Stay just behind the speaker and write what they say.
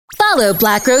Follow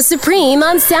Black Rose Supreme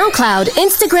on SoundCloud,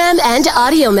 Instagram, and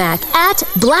AudioMac at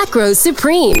Black Rose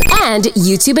Supreme, and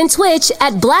YouTube and Twitch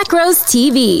at Black Rose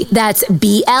TV. That's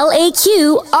BLAQROSE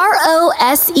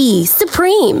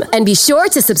Supreme. And be sure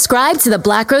to subscribe to the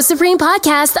Black Rose Supreme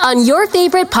podcast on your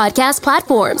favorite podcast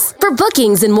platforms. For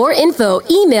bookings and more info,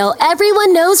 email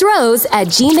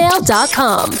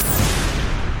everyoneknowsrose@gmail.com.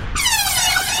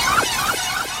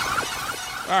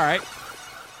 All right.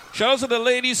 Shout out to the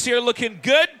ladies here looking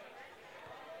good.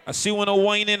 I see one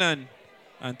whining and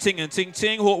ting and ting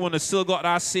ting. Hope one still got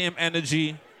that same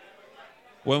energy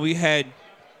when we head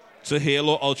to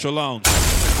Halo Ultra Lounge.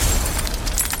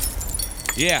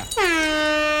 Yeah.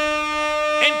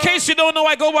 In case you don't know,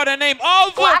 I go by the name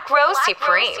of Black Rose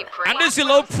Supreme. And this is a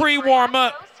little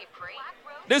pre-warm-up.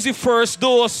 This is the first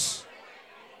dose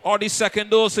or the second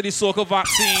dose of the soca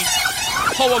vaccine.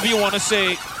 However you want to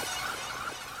say it.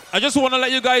 I just want to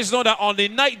let you guys know that on the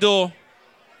night, though,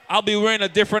 I'll be wearing a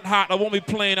different hat. I won't be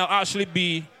playing. I'll actually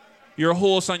be your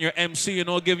host and your MC, you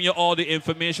know, giving you all the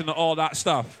information and all that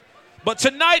stuff. But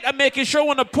tonight, I'm making sure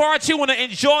when the party, when to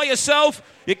enjoy yourself,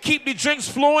 you keep the drinks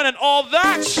flowing and all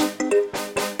that.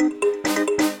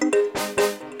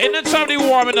 In the time they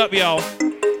warming up, y'all.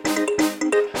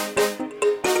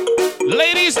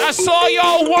 Ladies, I saw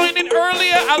y'all whining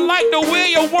earlier. I like the way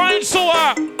you whine, so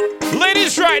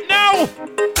ladies, right now.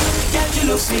 Girl, you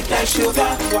look sweet like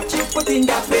sugar. What you put in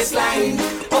that waistline,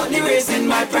 only raising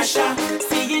my pressure.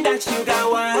 Seeing that sugar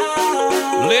wine.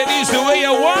 Ladies, the way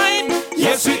you whine.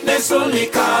 Your sweetness only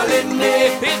calling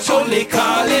me. It's only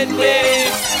calling me.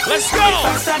 Let's go. If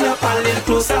I stand up a little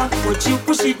closer, would you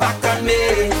push it back on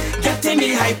me? Getting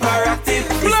me hyperactive.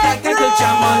 It's like a good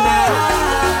jam on that.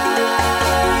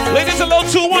 Ladies, a little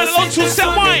 2-1, a little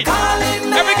 2-step wine.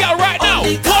 Every girl right now.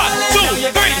 1, 2, 3,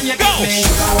 go.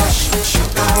 Sugar wash,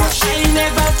 sugar wash. I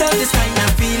never felt this kind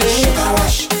of feeling. Sugar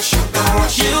wash, sugar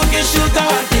wash. You get sugar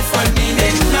wash different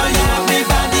meaning. Now you have me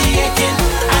body aching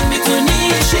and me to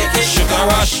knee shaking. Sugar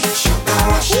rush, sugar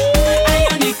wash. I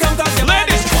only come 'cause your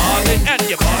ladies ballin' and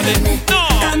you ballin'. No.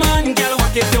 Come on, girl,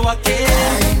 walk it, you walk it.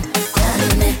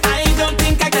 I don't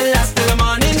think I can last till the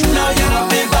morning. Now you have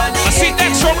me body aching. I see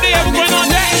that from there. We're going on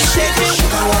that.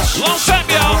 Long time,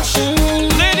 y'all.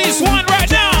 Ladies, one right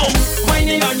now.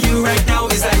 Whining on you right now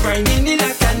is like grinding in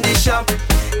a candy shop.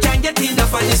 Can't get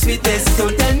enough of the sweetness.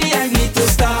 Don't tell me I need to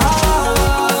stop.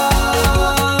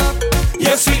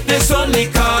 Your sweetness only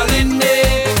calling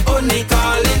me, only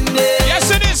calling me. Yes,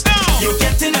 it is now. You're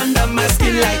getting under my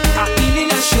skin like a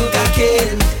peeling a sugar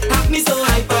cane. Have me so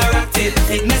hyperactive,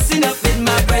 it messing up in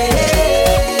my brain.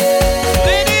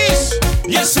 Ladies,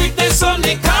 your sweetness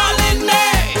only calling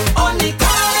me, only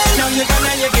calling. Now you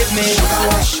gonna you give me sugar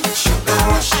wash, sugar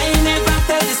wash. I never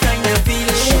felt this kind of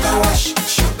feeling. Sugar wash,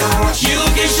 sugar wash. You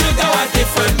give sugar a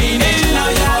different meaning. Now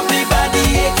you have me body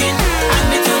aching and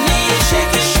me to knee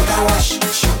shaking. Sugar wash,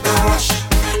 sugar wash.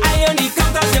 I only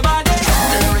come 'cause your body.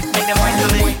 Make them wine to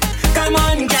me. Come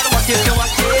on, girl, walk it, you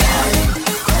walk it.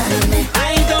 I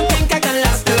don't think I can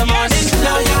last till the morning.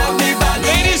 Now you have me body.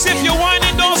 ladies, if you're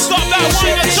whining, don't stop that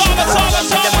wine. It's all.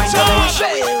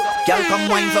 Girl, come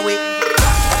wine for it.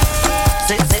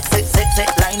 Sit,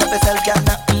 line up yourself, girl.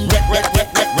 Ready to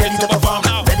perform. Ready to perform.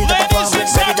 Ready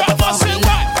to perform.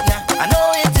 I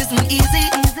know it isn't easy,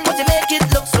 but you make it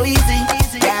look so easy.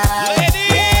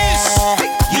 Ladies,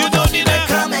 you don't need a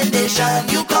commendation.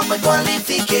 You come with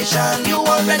qualification. You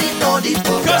already know the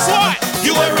program. guess what?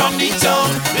 You were on the town.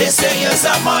 They say you're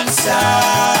a monster. A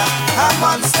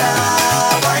monster.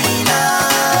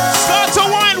 Whiner. Start to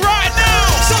wine right now.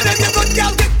 So that you good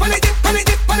girl, dip on it, dip on it,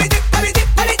 dip on it, dip on it, dip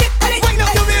on it, dip on it. Wind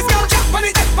up your waist, girl, dip on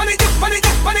it, dip on it, dip on it,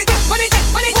 dip on it, dip on it,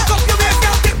 dip on it. Walk up your waist,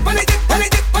 girl, dip on it, dip on it,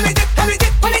 dip on it, dip on it,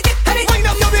 dip on it, dip on it. Wind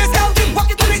up your waist, girl,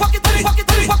 walk it, walk it, walk it, walk it, walk it,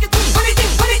 walk it, dip on it,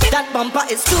 dip on it. That bumper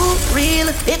is too real,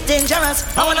 it's dangerous.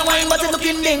 I wanna wine, but it's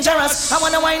looking dangerous. I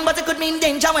wanna wine, but it could mean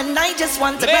danger when I just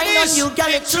want to grind on you,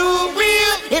 girl. It's too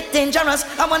real, it's dangerous.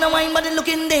 I wanna wine, but it's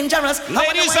looking dangerous.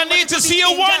 Ladies, I need to see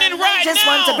you whining right now. Just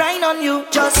want to now. grind on you,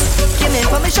 just give me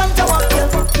permission to walk you.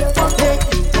 Hey,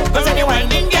 'cause when you're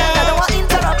whining, girl, I don't want to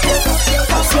interrupt you.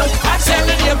 'Cause I'm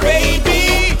telling you,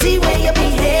 baby, the way you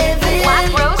behaving. Black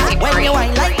Rose Supreme. When you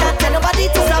whine like that, tell nobody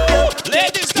to stop you.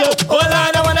 Ladies, go. Hold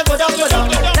on, I wanna go down, go down.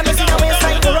 Let me see the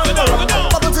waistline, go round, go round.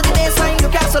 Bubble to the baseline, you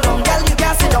can't sit down, girl, you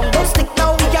can't sit down. Don't stick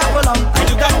now, we can't go long. And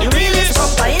you got the realest.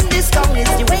 Bumper in this town, it's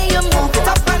the way you move it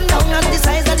up and down, and the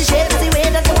size and the shape, it's the way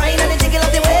that you whine and the jiggle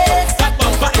of the waist. That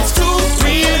bumper is too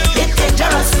real. It's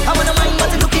dangerous. I wanna whine, but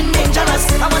it's looking dangerous.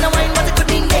 I wanna whine, but it could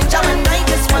mean danger, and I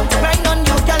just want to grind on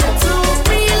you, girl. It's too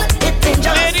real. It's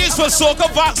dangerous. Ladies, for soca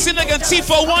vaccine, I can see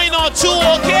for wine or two,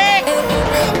 okay?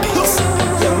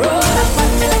 You roll up on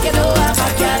me like you know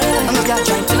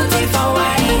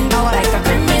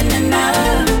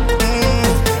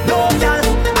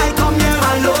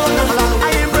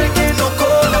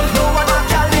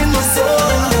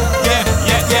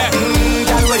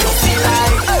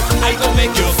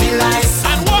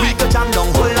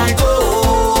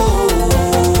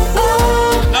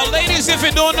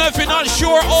not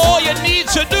sure all you need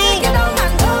to do, hey,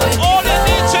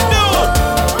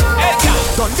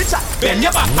 Done the chat, bend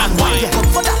your back and wine. Come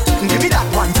for that, give me that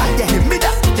one time. Give me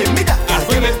that, girl.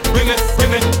 bring it,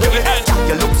 Hey, girl,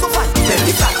 you look so fine. Bend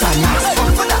the flat and nice.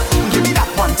 Come for that, give me that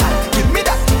one time. Give me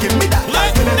that, girl. Give me that.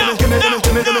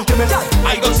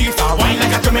 I go see for wine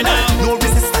like a criminal. No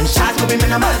resistance, charge to be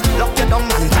minimal. Lock you down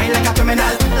and wine like a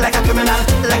criminal.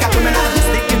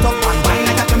 Stick it up and wine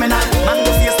like a criminal. Man,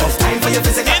 go see yourself, time for your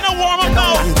physical. In a warm up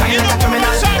now. Wine like a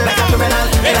criminal.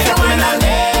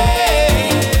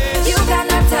 You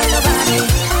cannot tell nobody.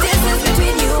 This is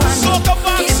between you and me. Soca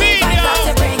vaccine, yo.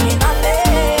 To bring it on me.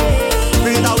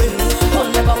 Bring it away. Hold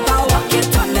the bumper, walk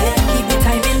it on me. Keep the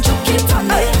time in, choke it on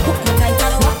me. Hook me tight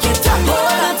and walk it on me.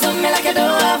 Hold on to me like you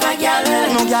don't have a girl.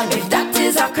 No girl. If that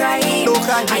is a crime, No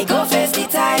crime. I go face the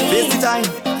time. Face the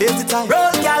time.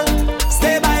 Roll, girl,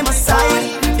 stay by my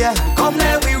side. Yeah, come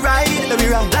let we ride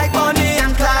like Bonnie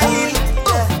and Clyde.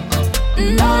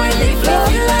 No relief,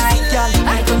 love you like. I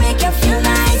could make you feel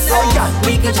nice. Oh, yeah.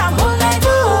 We could jam all night.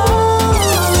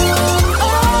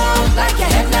 Oh, like your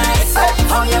head nice.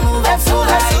 How you move it so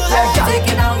high. Take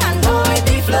it down and go with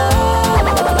the flow.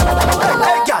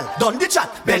 Hey, girl, done the chat,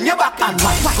 bend your back and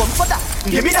wine. Come for that,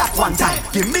 give me that one time.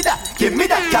 Give me that, girl. Give me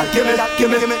that.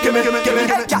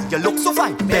 Girl, you look so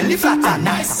fine, belly flat and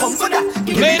nice. Come for that,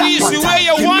 give me that Ladies, one the time. way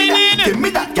you're whining. Give me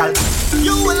that, girl.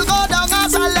 You will go down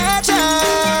as a legend.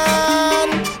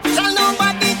 Tell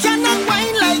nobody cannot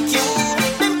wine like you.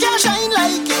 Them can shine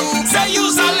like you. Say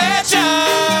you's a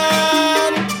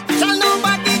legend. Tell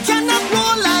nobody cannot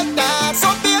roll like that. So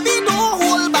baby, don't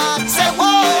hold back. Say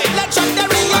whoa, like Chuck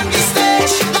Berry on the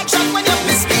stage. Like Chuck when you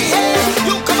misbehave.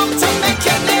 You come to make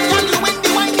your name. And you win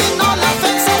the wine in all of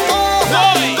it. Say go, na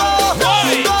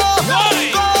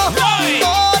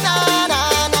na.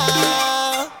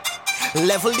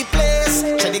 Level the place.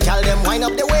 Tell the girl them wine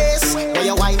up the waist. Where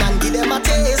you wine and give them a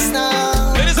taste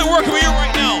now. It isn't working with you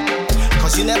right now.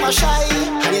 Cause you never shy.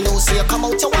 And you know so you come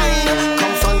out to wine.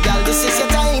 Come from girl, this is your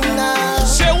time now.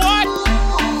 Say what?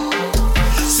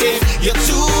 Say you're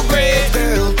too brave,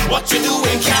 girl. What you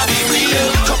doing can't be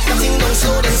real. Drop the thing down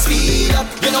slow then speed up.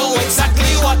 You know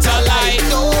exactly what I like.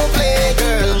 Don't play,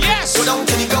 girl. Yes. Go down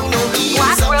to the ground, no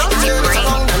ease up. Turn it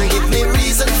around and give me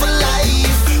reason for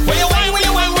life. When you whine,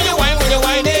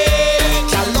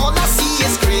 it. Girl, all I see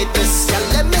is greatness. Girl,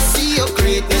 let me see your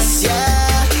greatness,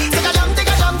 yeah. Take a jump down.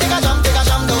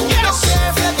 Yes. Don't care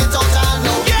if you get out or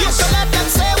no. Yes. You should let them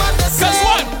say what they say. Guess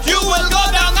what? You will go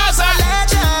down as a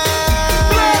Legend.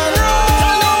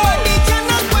 Tell nobody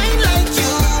cannot wine like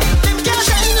you. Them can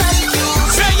shine like you.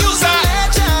 say you's a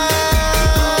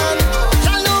Legend.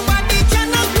 Tell nobody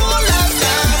cannot go like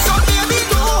that. So baby,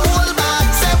 don't hold back.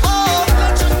 Say whoa,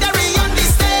 legendary on the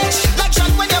stage. Like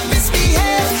Chuck when you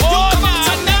misbehave. Oh, You come out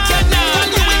and make your name.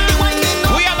 And you win the wine in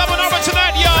all We are loving over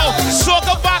tonight, yo.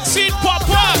 Soca vaccine pop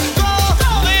up.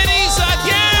 Ladies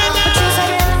again.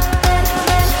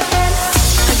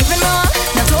 I give it more,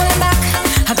 not holding back.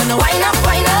 I'm gonna wind up.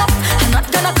 I'm not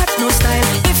gonna cut no style.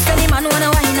 If any man wanna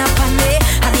wind up on me,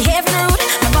 I behave rude,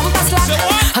 my bumper slack. Say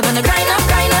what? I'm gonna grind up.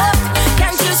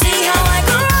 Can't you see how I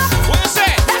grew up? What you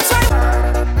say? That's right.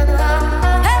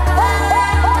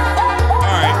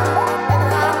 All right.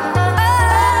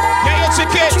 Get your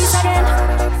tickets.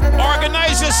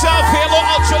 Organize yourself. Halo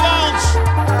Ultra Lounge.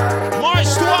 March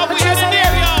 12. We heading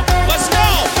there, yo. Let's go. I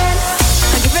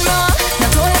give it more,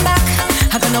 not holding back.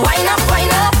 I'm gonna wind up.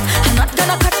 I'm not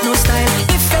gonna cut no style.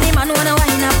 If any man wanna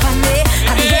wind up on me,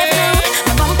 I behave rude,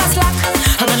 my bumper slack.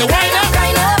 I'm gonna grind up.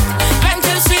 Can't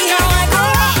you see how I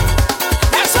grew up?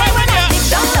 That's right, when ya. Dig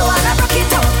down low and I rock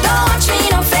it up. Don't watch me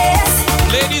no face.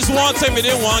 Ladies, one time you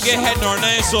didn't want to get head nor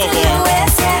nine so boy.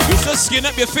 Waist, yeah. You just skin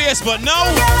up your face, but no.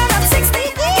 Girl, and I'm 16 again.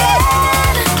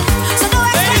 So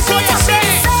don't Ladies, what you say?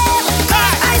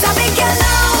 Eyes are big, you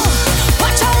know.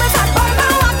 Watch how my fat bumper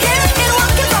walking. It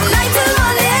walking from night till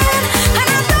morning. And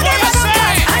I'm not What you say?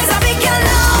 eyes are big, you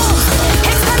know.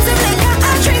 Expensive liquor,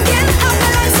 I'm drinking. I'm the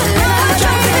license, I'm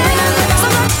driving.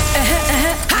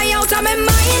 High out of my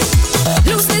mind.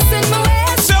 Looseness in my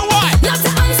waist. So what? Not to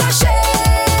answer shit.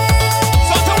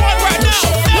 So to what right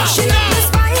now? Washing up my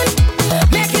spine.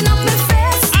 Making up my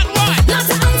face. And what? Not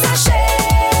to answer shit.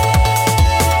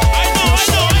 I know.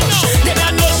 They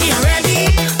don't know she ready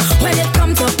when it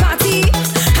come to party.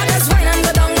 I just wine and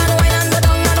go down and wine and go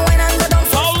down and wine and go down.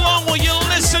 How long will you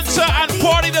listen to and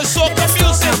party the soca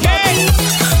music, hey?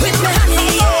 With my hand in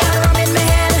the air, rubbing my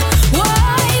head.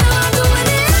 Wine, I'm doing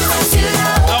it till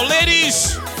now. Now, ladies,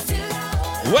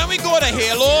 when we go to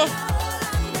Halo,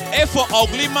 if an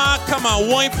ugly man come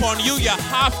and wine on you, you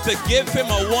have to give him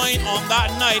a wine on that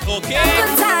night, okay?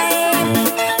 Good time.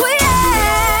 We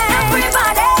are.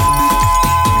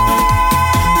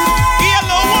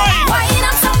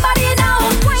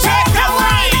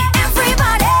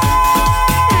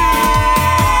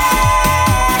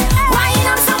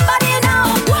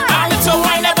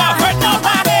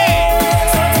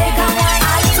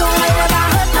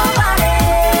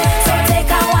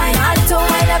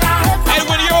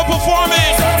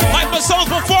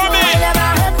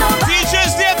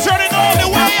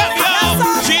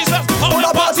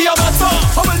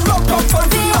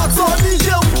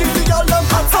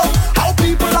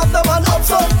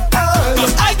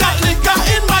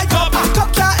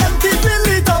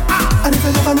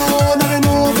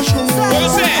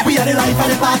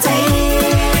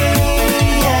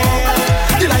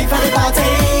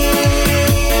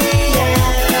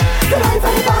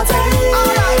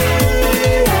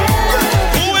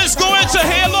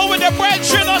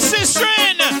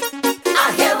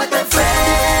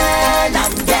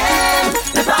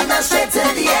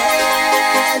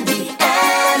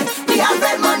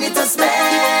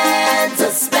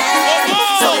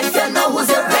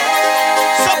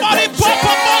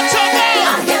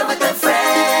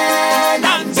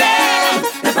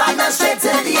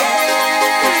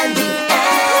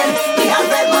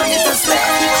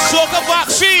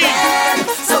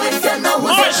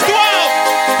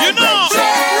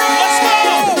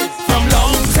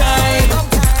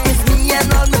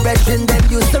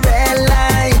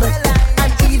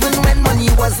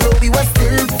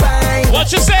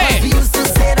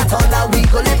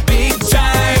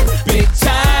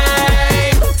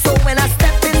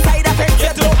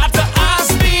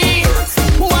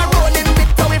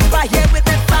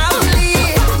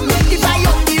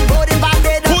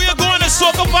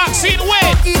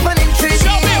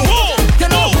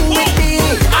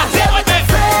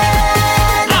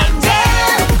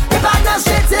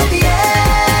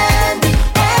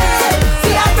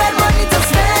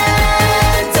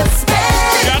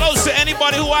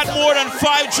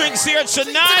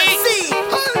 tonight.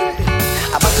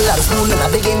 I buckle out the spoon and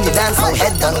I begin to dance. My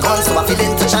head done gone, so I feel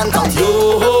into chant out.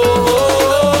 Yo,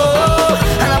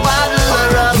 and a bottle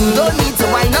of rum. You don't need to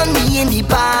wine on me in the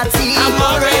party. I'm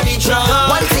already drunk.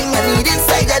 One thing I need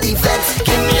inside of the fence.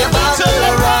 Give me a bottle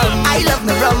of rum. I love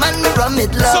me rum and me rum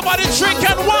it love. Somebody drink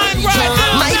and wine right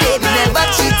now. My baby never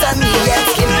cheats on me yet.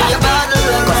 Give me a bottle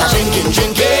of rum. Cause I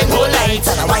drinking whole night.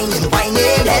 And I whining,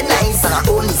 head nice. And I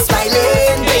only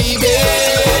smiling, baby.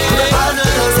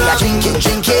 See I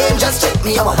drinking, just check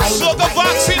me how I whine. So the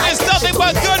vaccine is nothing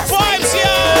but good vibes,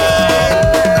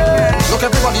 yeah. Look,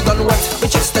 everybody done wet, we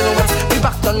chest done wet, we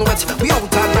back done wet, we out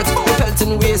and wet, we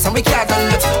pelting waist and we can't done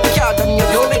yet, we can't done yet,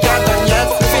 no we can't done yet.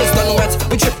 Face done wet,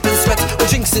 we dripping sweat, we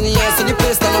drinks in the air, so the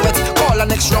place done wet. Call our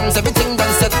next rounds, everything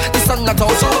done set. The sun not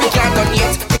out, so we can't done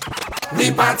yet. We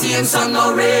party in sun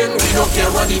or rain, we don't care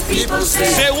what the people say.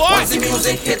 Say what? Once the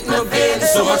music hit my veins,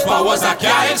 so much powers I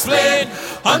can't explain.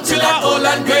 Until I'm old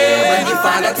and grey, when the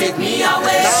Father take me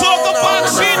away. So the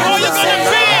vaccine, how you gonna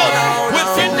feel?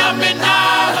 We're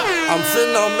phenomenal. I'm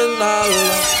phenomenal.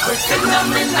 We're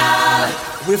phenomenal.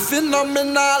 We're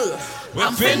phenomenal.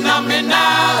 We're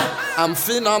phenomenal. I'm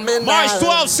phenomenal. March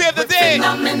 12, save the day.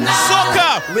 Phenomenal.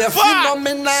 Soca, We're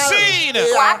phenomenal. vaccine.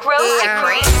 Black Rose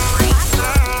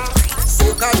Supreme.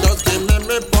 Soca just give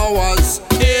me powers.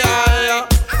 Yeah,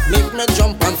 make me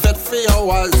jump and fet for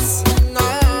hours.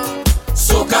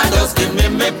 Soca just give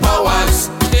me powers.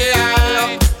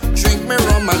 Yeah, drink me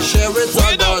rum and share with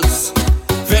others.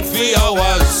 Fet for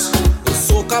hours. The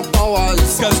soca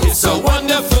powers, Cause it's a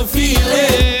wonderful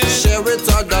feeling. share with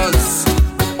others.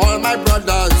 All my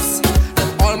brothers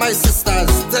and all my sisters.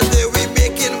 Today we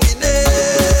making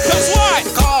winnings. Cause why?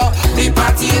 We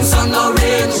party in sun or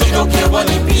rain, we don't care what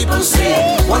the people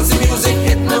say. Once the music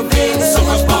hit my veins, so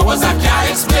much powers I can't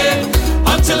explain.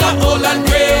 Until I'm old and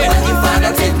grey, when the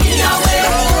Father take me away.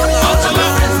 Until my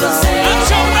friends will say, I'm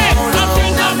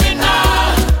phenomenal.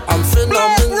 I'm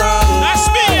phenomenal. That's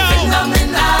me, yo.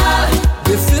 Phenomenal.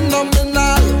 We're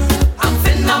phenomenal. I'm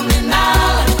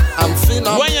phenomenal. I'm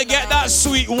phenomenal. When you get that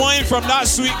sweet wine from that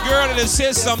sweet girl and it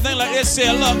says something like this,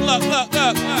 say, look.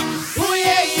 Ooh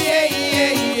yeah, yeah,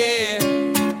 yeah, yeah.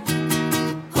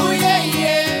 Ooh yeah,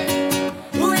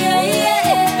 yeah. Ooh yeah,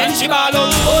 yeah. And she ball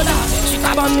on. She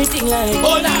tap on me thing like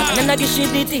Hold on. and then I give she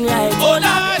the thing like Hold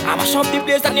on. I mash up the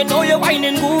place and you know you're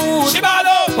whining good. She ball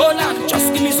on. Hold on,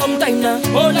 just give me some time now.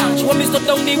 Hold on, she want me to stop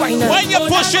down the wine now. When you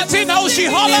push it in, how she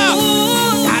holler.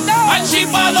 And she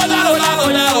ball on.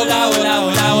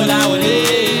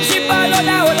 She ball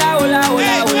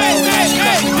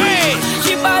Hey.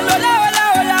 She ball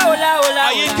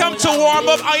I ain't come to warm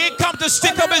up, I ain't come to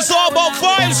stick up, it's all about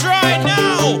vibes right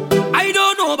now. I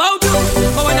don't know about you,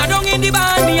 but when I don't in the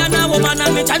band, me and a woman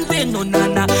and me chanting no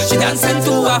nana. She dancing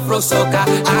to Afro soca.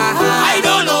 I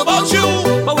don't know about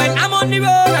you, but when I'm on the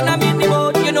road and I'm in the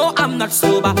mood, you know I'm not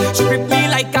sober. She grip me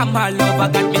like I'm her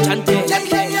lover, got me chanting.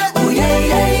 Ooh yeah,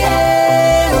 yeah,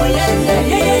 yeah. Ooh yeah, yeah,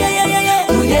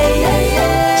 yeah. Ooh yeah, yeah,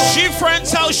 yeah. she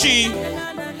friends how she,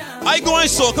 I go and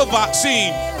soak a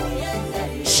vaccine.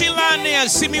 She land there and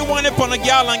see me wind up on a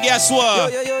gal and guess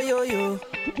what? Yo.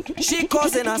 She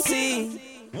causing a scene.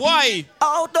 Why?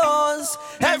 Outdoors,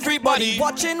 Everybody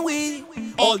watching we.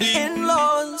 all the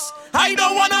In-laws, I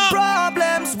don't wanna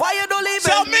problems. Why you don't leave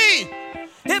tell it? me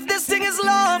If this thing is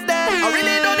love, then I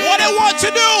really don't need what I it. want to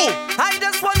do. I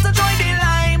just want to join the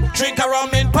line. Drink a rum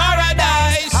in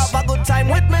paradise. Have a good time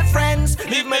with my friends.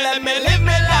 Leave me, let me live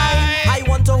my life. I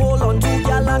want to hold on to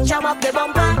y'all and jam up the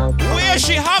bumper. Where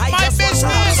she have I my just want to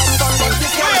have business? some fun, but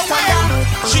this can't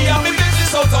Where? She have me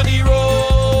business out on the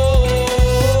road.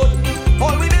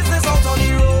 All we business out on the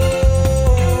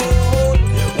road.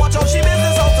 Watch out, she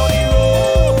business out on the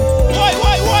road. Why?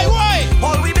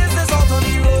 All we business out on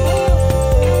the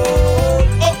road.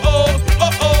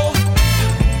 Oh.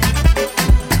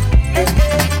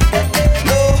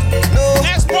 No.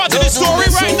 Next part of the story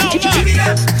right now.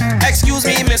 Look. Excuse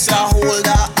me, Mr.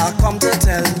 Holder, I come to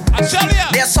tell. I tell ya.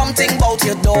 There's something about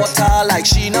your daughter, like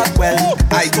she not well.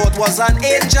 I thought was an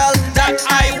angel that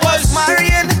I was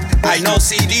marrying. I now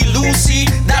see the Lucy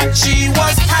that she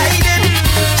was hiding.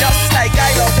 Just like I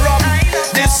love rum,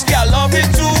 this girl love it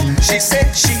too. She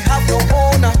said she have no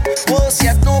owner, worse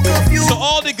yet no curfew. So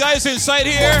all the guys inside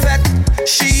here,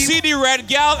 She see the red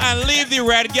gal and leave the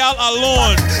red gal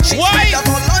alone. Why? spread them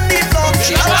all on the floor.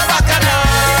 She have a bacchanal.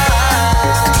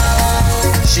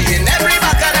 She in every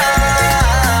bacchanal.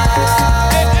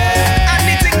 And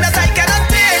the thing that I cannot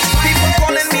taste, people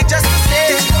calling me just to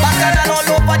say bacchanal all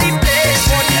over the place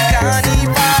for the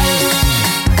carnival.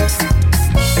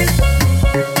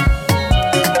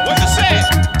 What you say?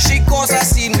 She cause a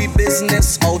scene with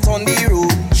business out on the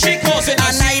road. She calls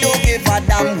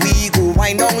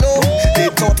wine down low. They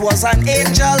thought was an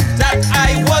angel that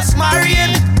I was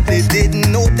marrying. They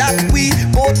didn't know that we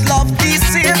both love the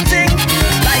same thing.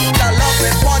 Like I love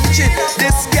it, punch it.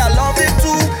 This girl love it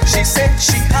too. She said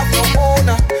she have no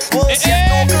owner, was yet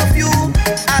no curfew.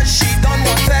 As she done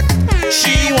one fet,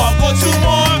 she want go to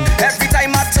more. Every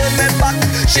time I turn my back,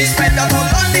 she spend her whole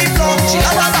on the floor. She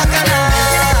have a bacchanal.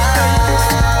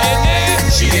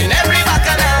 She in every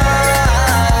bacchanal.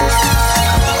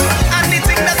 And the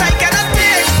thing that I cannot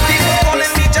take, people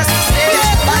calling me just to stage.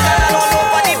 Bacchanal all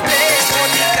over the place for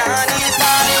the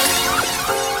carnival.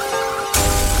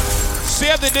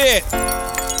 Save the date.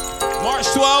 March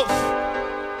 12th.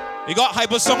 You got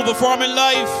Hyper Song performing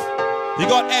live. You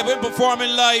got Evan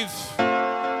performing live.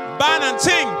 Band and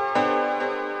ting.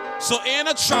 So in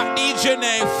a track DJ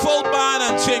name, full band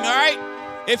and ting, alright?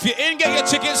 If you ain't get your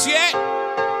tickets yet,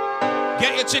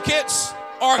 get your tickets,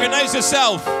 organize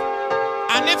yourself.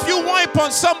 And if you wipe on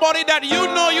somebody that you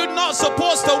know you're not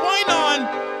supposed to whine on,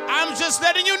 I'm just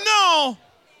letting you know.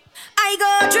 I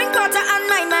go drink water and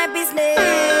mind my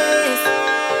business.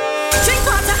 Drink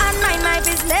water and mind my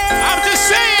business. I'm just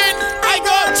saying. I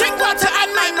go drink water and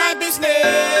mind my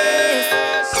business.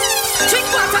 Drink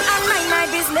water and mind my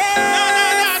business.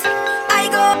 I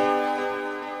go.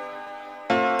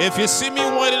 If you see me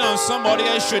whining on somebody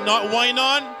I should not whine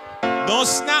on, don't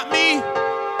snap me.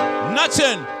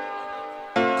 Nothing.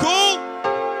 Cool?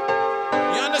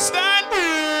 You understand?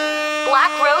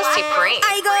 Black Rose Supreme.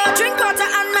 I go drink water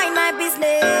and mind my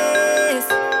business.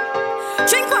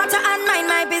 Drink water and mind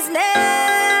my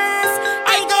business.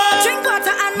 I go drink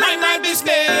water and mind my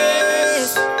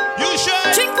business. You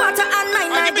should. Drink water and mind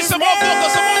my business. Give me some more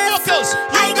vocals, some more vocals.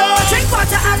 I go drink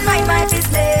water and mind my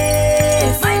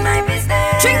business. Mind my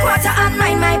business. Drink water and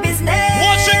mind my business.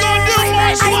 What you gonna do?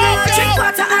 I go drink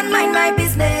water and mind my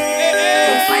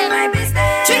business. Mind my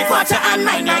business. Drink water and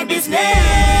mind my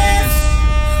business.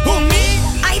 Who me?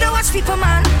 I don't watch people,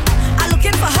 man. I'm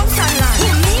looking for house and land. Who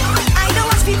me? I don't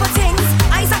watch people things.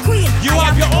 I's a queen. You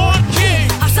have your own king.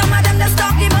 Or some of them that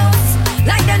stalk the most,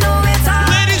 like they know it all.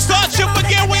 Ladies, don't you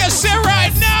forget where you sit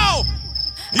right now.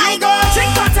 I go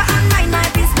drink water and mind my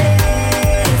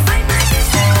business. Mind my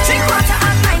business. Drink water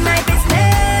and mind my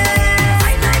business.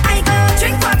 I go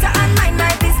drink water and mind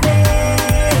my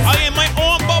business. I am my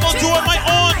own bubble, doing my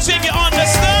own thing, you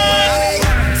understand?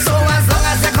 So as long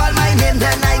as they call my name,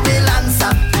 then I will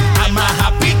answer. I'm a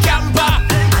happy camper.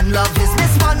 And love is my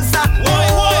sponsor. Why?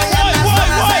 And as long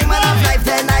as I'm out of life,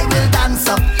 then I will dance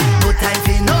up. No time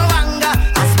for no anger.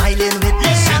 I'm smiling with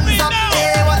my hands up.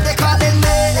 Hey, what they calling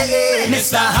me?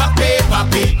 Mr. Happy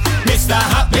Papi, Mr.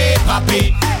 Happy Papi,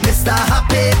 Mr.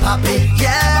 Happy Papi.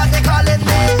 Yeah, what they calling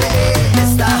me?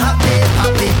 Mr. Happy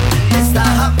Papi, Mr.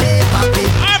 Happy Papi.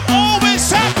 I'm always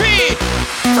happy.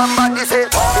 Somebody say,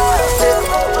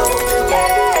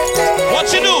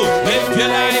 What you do? Live your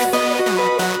life.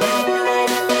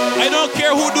 I don't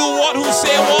care who do what, who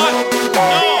say what.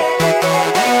 No.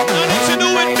 Nothing to do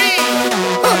with me.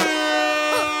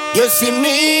 you see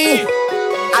me,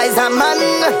 I's a man,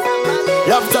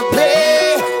 love to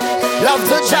play, love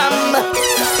to jam.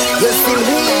 You see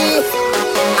me,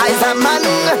 I's a man,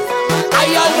 I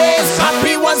always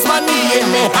happy once money in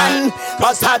my hand.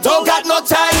 But I don't got no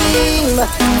time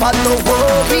for no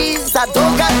worries, I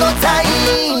don't got no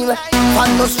time for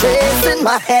no stress in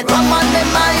my head, I'm on my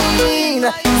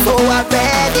mind. So I'm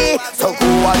ready to go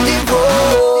on the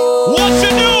road. What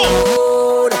you do?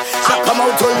 I come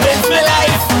out to live my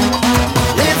life.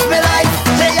 Live my life,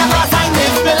 day after time,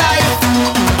 live my life.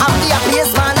 I'm the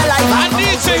happiest man alive. I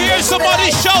need to hear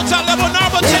somebody shout at Level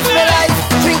Number Live my tonight. life,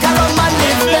 drink around man,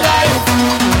 live my life.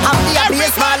 I'm the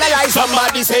happiest man alive.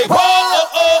 Somebody say, whoa, oh,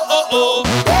 oh, oh, oh.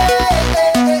 Hey,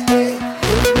 hey, hey, hey.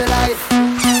 Live my life,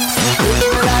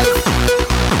 live my life.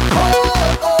 Oh,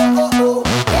 oh, oh, oh.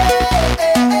 Hey,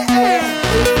 hey, hey, hey.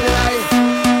 Live my life.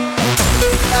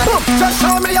 Just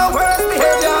show me your worst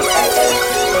behavior.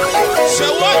 So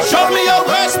what? Show me your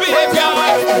worst behavior.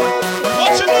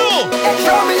 What you do?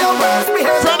 Show me your worst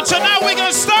behavior. From tonight we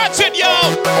gonna start it, yo.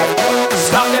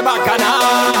 Stop the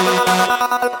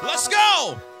bacchanal. Let's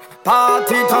go.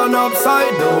 Party turn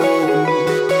upside down.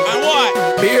 And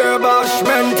what? Beer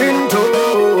bashment in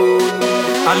tone.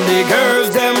 And the girls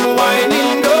them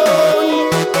whining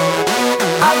down.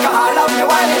 Alcohol have me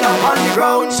whining up on the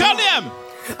ground. Tell them.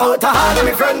 Out of hand of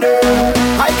me friend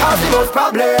I cause the most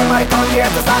problem. I come here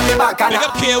to start the bacchanal. Big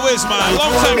up K-Wiz, man.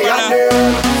 Long time, brother.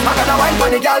 I'm gonna wine for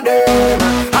the girl them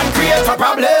and create a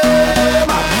problem.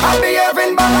 I'm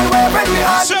behaving bad and waving me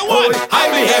hand. So what? I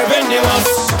behaving the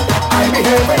worst. I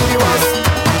behaving the worst.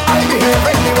 I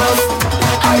behaving the worst.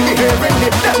 I behaving the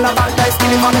them not bad guys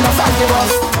killing money no salty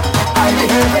worst. I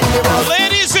behaving the worst.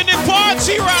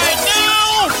 party right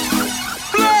now.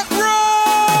 Black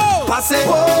Rose. Pass it.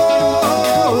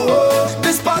 Whoa,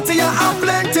 this party I have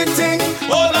plenty thing.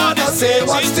 Oh Lord, I say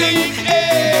what's thing.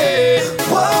 Hey.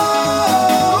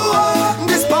 Whoa,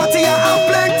 this party I have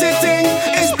plenty thing.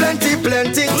 It's plenty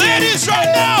thing. Ladies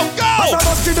right now, go. As I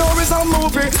bust the door is a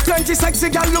movie. Plenty sexy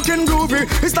girl looking groovy.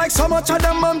 It's like so much of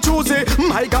them I'm choosy.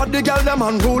 My God, the girl them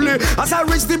unruly. As I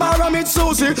reach the bar I meet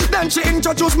Susie. Then she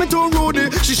introduced me to Rudy.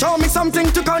 She showed me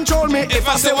something to control me. If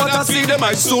I say what I see, they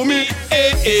might sue me.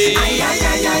 Hey, hey.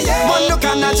 One look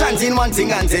and not chanting one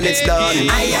thing until it's done.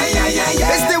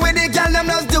 It's the way the girl them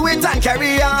just do it and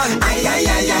carry on.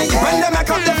 When they make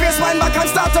up the face, wind back and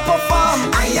start to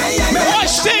perform.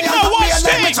 Watch thing, no, watch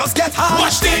thing. Just get hard.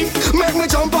 Watch thing. Make me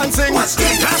jump and sing. Watch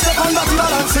thing. Class up on that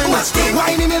balancing. Watch thing.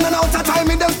 Whining in and out of time,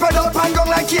 them spread out and go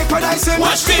like cake when I sing.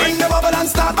 Watch thing. Bring the bubble and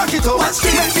start back it up. Watch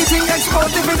thing. Make the thing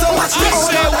explode if it's up. Watch thing. Oh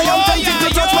Lord, I am tempted to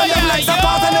touch when them legs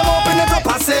apart and them open it up.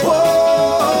 I say,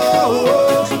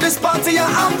 whoa, this party I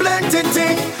am plenty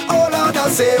thing. Oh Lord, I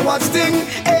say, watch thing.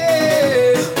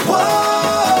 Hey,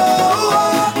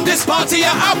 whoa, this party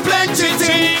I am plenty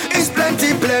thing. It's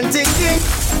plenty thing.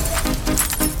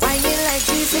 Whining like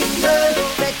she's single,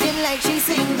 betting like she's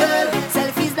single,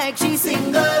 selfies like she's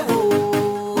single.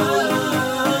 Whoa.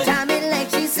 Jamming like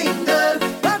she's single,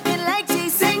 pumping like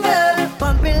she's single,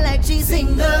 pumping like she's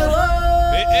single.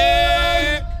 Whoa. Hey,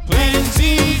 hey.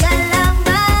 Plenty.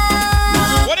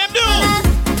 What them do?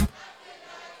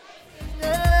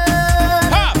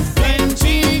 Ha,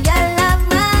 plenty.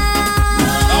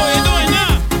 How you doing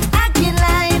now? Acting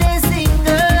like they're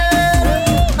single,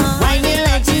 whining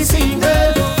like she's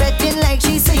single, betting like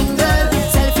she's single,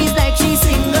 selfies like she's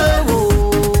single.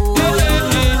 Whoa.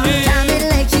 Jamming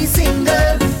like she's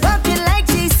single, pumping like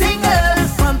she's single,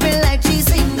 pumping like she's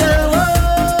single.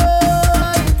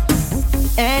 Whoa.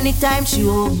 Anytime she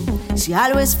home, she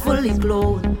always fully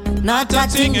clothed, not a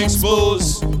thing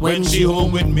exposed. when she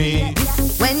home with me.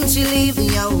 When she leave the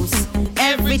house,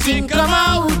 everything come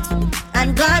out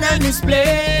and gone on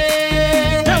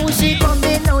display. Now she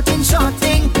coming out in short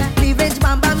thing, cleavage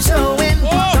bam bam showing,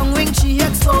 tongue ring she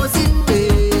exposing.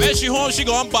 When she home, she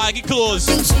go on baggy clothes.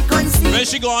 Think she conceive, When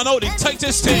she go on out, the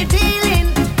tightest thing.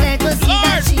 dealing, let us see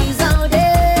that she's out there.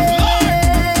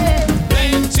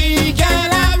 Plenty girl.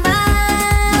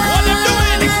 What them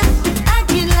doing?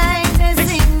 Acting like they're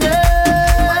single.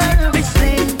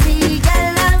 Plenty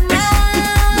girl I'm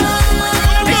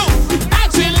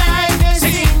acting like they're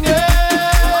single.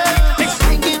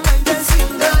 Thinking like they're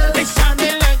single.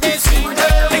 Sounding like they're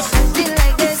single. Acting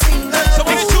like they're single.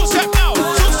 Somebody two-step now.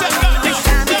 Two-step now.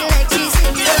 Sounding like she's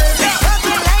single.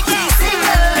 Pumping like she's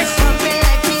single. Pumping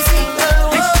like she's single.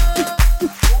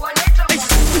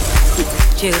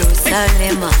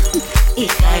 Jerusalem,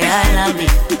 hija de Alami.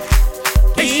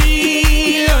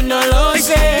 Hilo no lo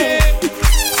sé.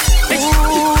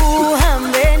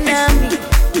 Uhambe nami,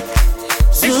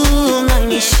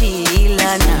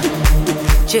 zungangishilana.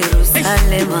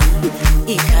 Jerusalem,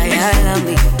 hija de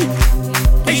Alami.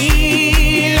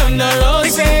 Hilo no lo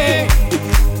sé.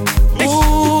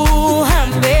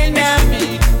 Uhambe nami,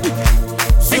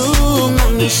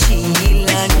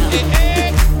 zungangishilana.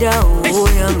 Dawo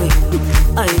yami,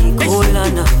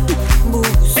 ayikolana.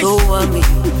 Buso wami,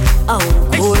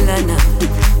 awukolana.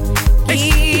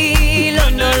 Hilo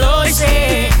no lo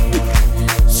sé.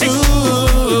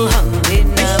 Uhambe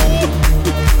nami,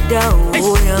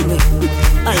 dawo yami,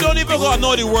 You don't even gotta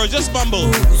know the words, just mumble.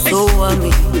 buso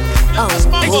wami,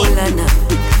 awukolana.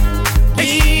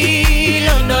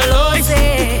 Hilo no lo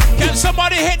sé. Can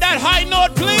somebody hit that high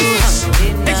note, please?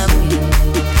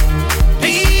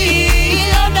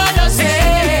 Hilo no lo sé.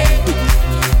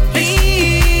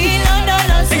 Hilo no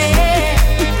lo sé.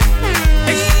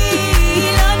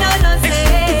 Hilo no lo sé.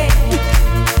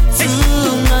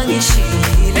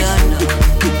 Zungangishilana.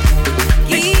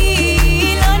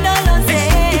 Hilo no lo sé.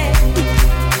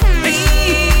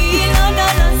 Hilo no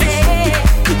lo sé.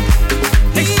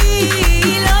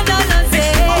 Hilo no lo sé.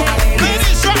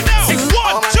 Ladies, right now. 1,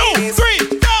 2, 3,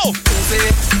 go!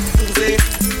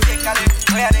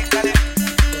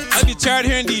 I get tired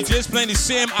hearing DJs playing the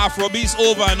same Afro beats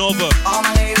over and over. All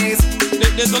my ladies,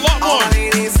 There's a lot all more. my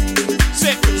ladies.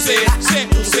 Say,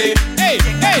 hey,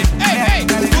 hey, hey, hey.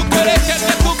 Kukere,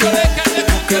 kete, kukere, kete,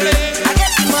 kukere. I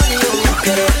get the money, oh,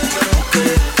 get it.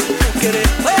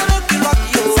 Well, look at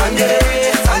you, Sangere,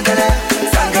 Sangere,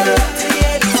 Sangere.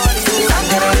 Yeah, the money, oh,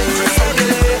 Sangere,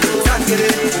 Sangere,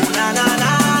 oh, na na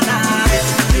na na.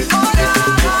 Oh na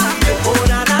na, oh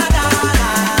na na na na.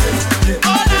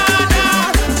 Oh, na, na.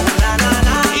 Oh na na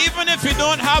na. Even if you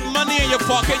don't have money in your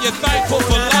pocket, you're thankful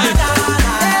for life.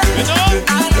 You know?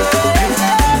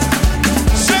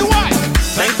 Say what?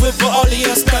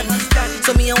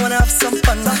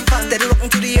 fun. Steady rocking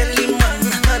to the early man.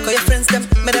 Call your friends them,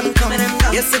 make them come.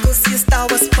 Yes, I go see a Star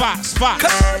Wars. Fox.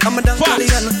 I'm a Duncan,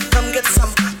 come get some.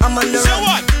 I'm on the So run.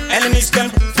 what? Enemies come,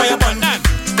 fire burn.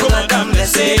 Come on, damn,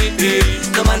 let's say,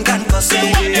 no man can go say,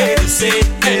 you say,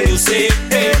 ale.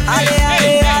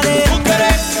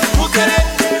 Who get it?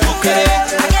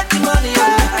 I get the money, who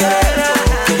get it?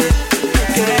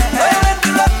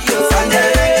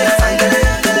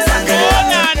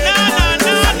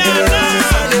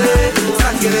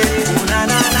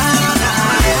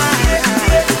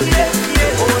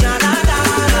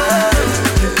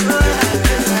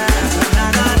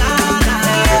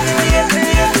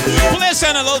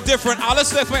 A little different.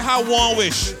 Let's make how one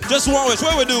wish. Just one wish.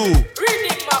 What we do?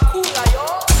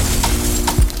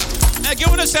 Now give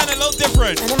it a sound a little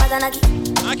different.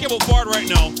 I can't move forward right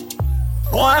now.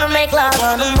 Wanna make love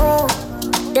on the move,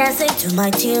 dancing to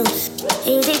my tunes.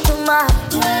 Easy too much,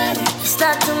 it's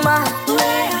not too much.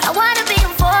 I wanna be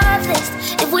enforced.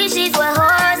 If wishes were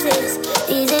horses,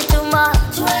 easy too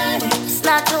much, it's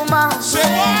not too much. Say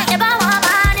what? If I want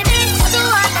money, I do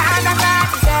what I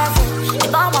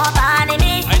if I want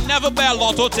money. Never buy a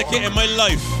lotto ticket in my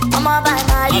life.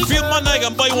 I feel money I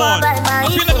can buy one. I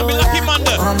feel like I'm a lucky man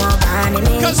there.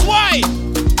 Cause why?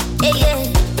 I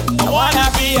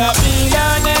wanna be a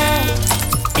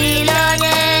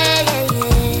billionaire.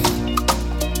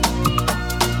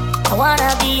 I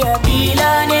wanna be a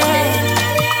billionaire.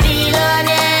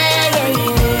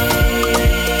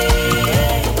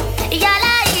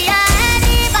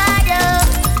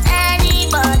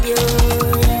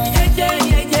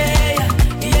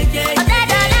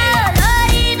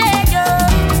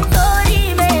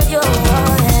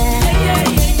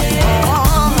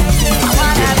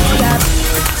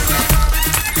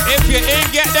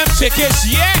 Get them tickets,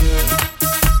 yeah.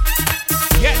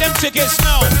 Get them tickets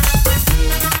now.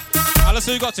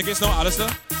 Alistair, you got tickets now, Alistair?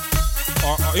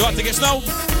 Or you got tickets now?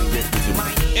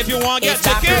 If you want to get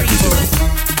tickets,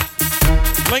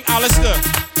 link Alistair.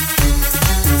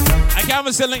 I can't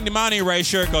even say link the money right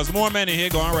shirt because more men in here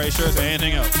going right shirts than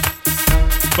anything else.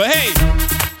 But hey,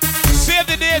 save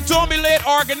the day, don't be late,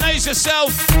 organize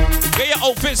yourself. Get your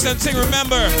outfits and thing.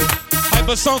 Remember,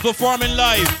 Hyper Sound performing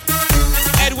live.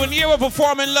 Edwin here, we're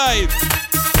performing live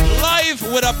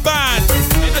with a band.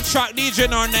 In the track DJ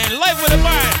in our name, live with a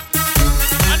band.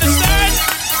 Understand?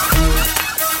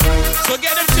 So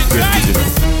get them to right.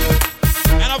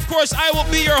 And of course, I will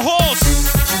be your host.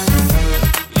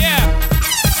 Yeah.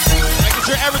 Making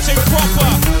sure everything proper.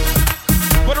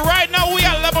 But right now we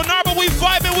at Lebanon, but we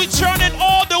vibing, we turning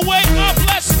all the way up.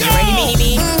 Let's go.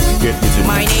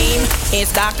 My name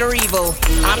is Dr. Evil.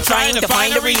 I'm trying to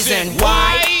find a reason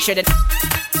why should it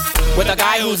with a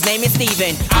guy whose name is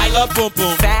Steven. I love boom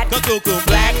boom, fat,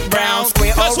 black, brown,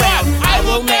 square, or round. I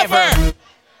will never.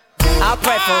 I'll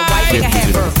prefer wiping a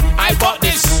heifer. I bought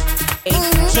this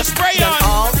to spray on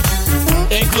all,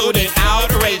 including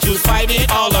outrage who's fighting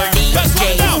all our needs.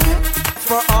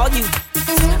 For all you,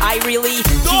 I really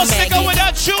don't stick it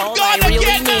without you. God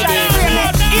again.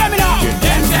 Hear me now.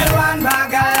 Them sell one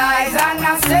bag of lies and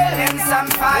I'm selling some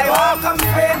fire. Welcome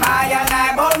to my and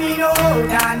I but me no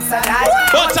dance and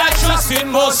But I trust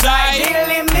in Most High.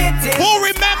 Who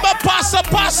remember Pasa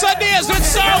days with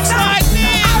songs like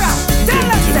this?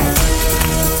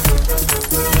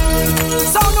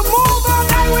 So the move on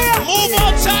that way. Move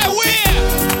on that way.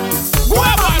 Go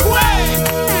back way.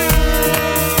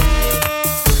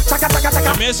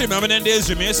 Jamaican, remember them days,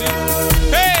 Jamaican?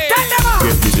 Hey! Who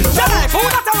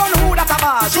that a run, who that a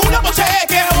bad? Shoot up a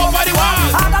AK over the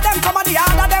wall. All of them comedy,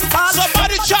 all of them fast.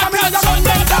 Somebody champion,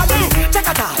 check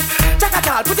it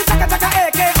out, put the check AK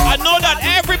I know that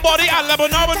everybody at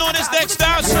Lebanon know this next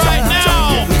dance right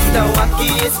now. Mr.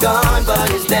 Wacky is gone, but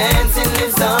his dancing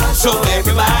lives on. So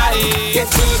everybody get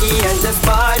jiggy and just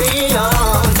party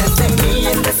on. Testing me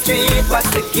in the street, watch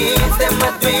the kids, them a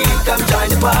drink, come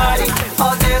join the party.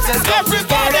 All dancers come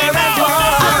together as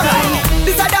one.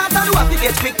 This a dance on the Wacky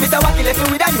get quick, Mr. Wacky left me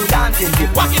with a new dancing dip.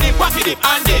 Wacky dip,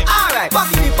 and dip. Alright,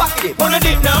 wacky dip. Wanna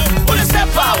dip now, wanna step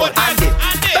forward, and dip.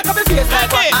 Back up your face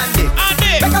like what, and dip.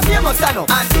 Back up famous stand up,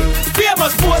 and dip.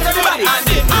 Famous pose everybody, and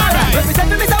dip. Alright, represent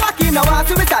me Mr. Wacky, now I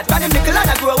see we start. Run him nickel and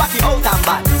I grow Wacky out and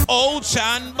bad. Old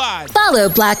Chan Bad. Follow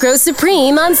Black Rose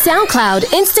Supreme on SoundCloud,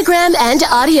 Instagram, and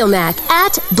AudioMac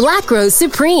at Black Rose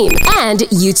Supreme. And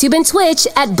YouTube and Twitch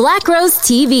at Black Rose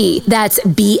TV. That's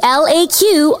BLAQROSE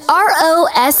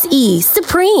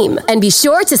Supreme. And be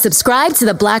sure to subscribe to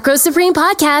the Black Rose Supreme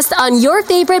podcast on your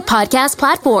favorite podcast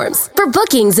platforms. For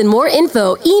bookings and more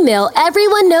info, email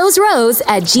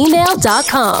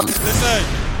everyoneknowsrose@gmail.com. Listen,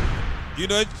 you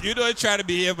know I try to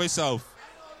behave myself.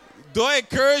 Don't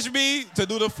encourage me to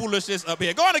do the foolishness up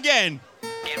here. Go on again.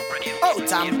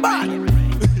 out and bad.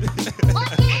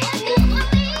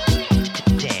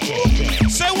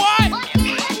 Say what?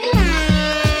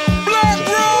 Black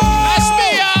Rose. That's me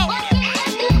out.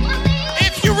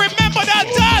 If you remember that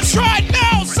dance right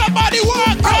now, somebody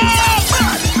walk out.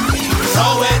 So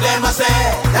when them a say,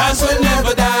 dance will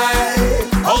never die.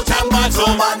 Out and bad, so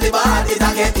bad the bad, it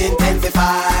a get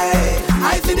intensified.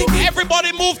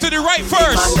 Everybody move to the right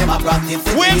first.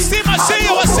 Wave, see you.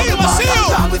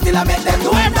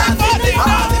 Everybody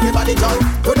now. Everybody jump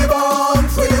to the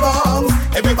bombs, to the bombs.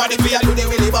 Everybody feel to the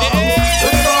willy bombs. To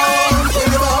the bombs, to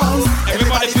the bombs.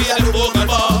 Everybody feel to the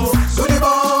bombs. To the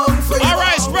bombs, to the bombs. All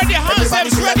right, spread your hands,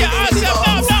 spread your hands. No.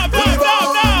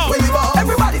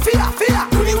 Everybody feel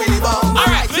to the willy bombs. All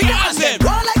right, big hands then.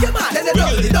 One like your man, then the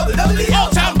double.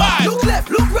 Out and bad. Look left,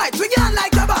 look right, swing your hand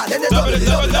like your man, then the double.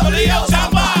 Out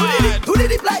and bad. Do the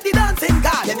dip like the dancing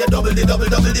god, then the double, the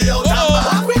out and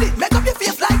bad. Walk with it, make up your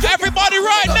face like everybody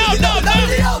right now.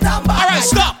 All right,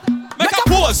 stop. Make a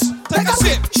pause. Take a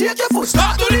sip. Shake your foot.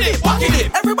 Stop doing it. Walking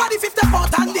it. Everybody 50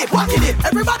 pound and dip. Walking it.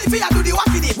 Everybody feel do the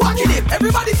walking it. Walking it.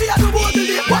 Everybody feel do both the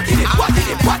dip. Walking it. Walking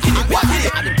it. Walking it. Walking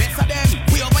it. And the best of them,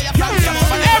 we over your family.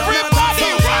 Everybody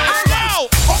right now.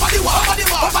 Over the wall. Over the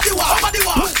wall. Over the wall. Over the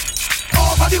wall.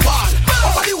 Over the wall.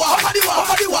 Over the wall. Over the wall.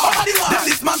 Over the wall. Over the wall.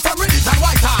 This man from Reddit and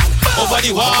Whitehall. Over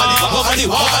the wall. Over the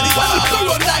wall. Over the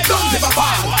wall. Run like guns if I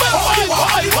fall. Over the wall.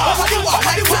 Over the wall. Over the wall.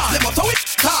 Like the them up so it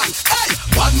can. Hey,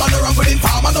 bad man around with him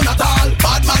farm and none at all.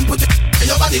 Bad man put it in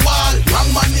your body wall.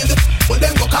 Wrong man in the well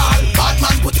them go call. Bad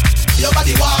man put it in your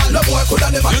body wall. No boy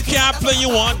coulda never. You can't play. You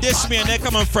want this man? They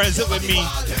come and friends it with me.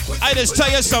 I just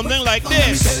tell you something like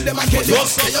this.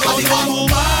 Yes.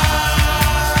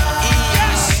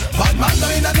 Bad man no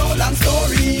in a no long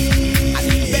story.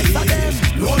 And the best of them.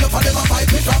 No enough of them a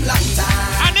fight me from long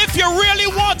time. And if you really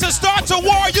want to start a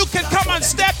war, you can come and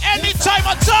step anytime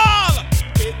at all.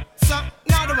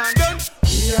 Now the man done.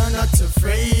 We are not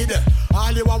afraid.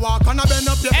 All you walk on a bend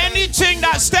up your anything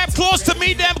that step close to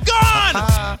me, them gone.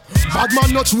 Bad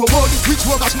man not true word. Which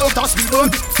word has not that's been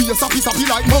done. Feel a piece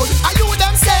like mud. Are you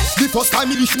them say? The first time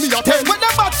me dish me a 10. When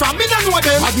them bad from me don't know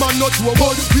them. Bad man not true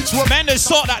word. Which word? Man, they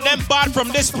thought that them bad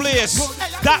from this place,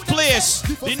 that place,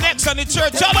 the next and the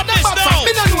church. All of this now.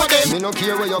 Me don't know them. Me no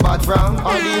care where you bad from.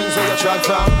 All the hills where you trod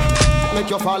from. Make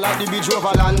you fall like the bridge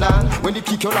over London. When they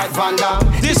kick you like Van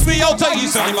Damme. This me out of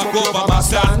east and you go over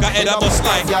Boston. Got head of bus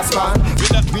like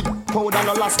with powder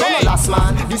no last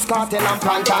man. This cartel and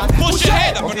plantain. Push your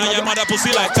head up on your mother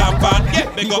pussy like tampon.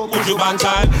 Get big up Uju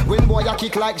Bantan. When boy you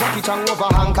kick like Jackie Chan over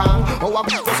Hong Kong. Oh a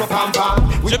bitch so pam pam.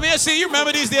 Jamaica, you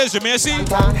remember these days, Jamaica?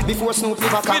 Before Snoop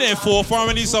never come. We didn't fall for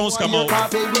when these songs come out.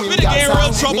 We didn't get in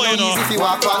real trouble, you know.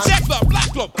 Check the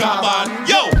Black Club, come on.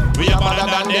 Yo, we are better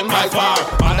than them by far,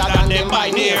 better than them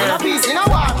by near. In a piece, in a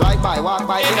walk by in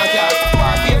a car.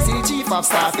 War face in the chief of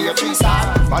staff, here 3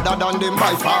 star. Better than them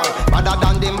by far, better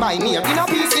than them by near. In a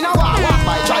piece, in a walk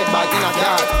by drive by in a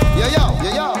car. Yo.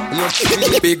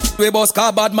 Big we boss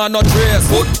car, bad man not trace.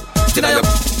 Put in a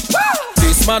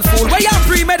this man fool, where you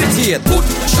premeditate. Put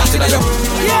shot in a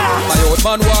my old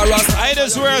man warriors. I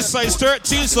just wear a size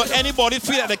 13, so anybody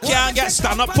feel that they can't get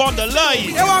stand up on the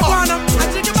line.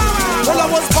 Well, I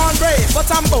was born brave, but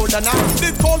I'm bolder now.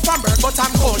 Did cold from birth, but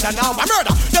I'm colder now. My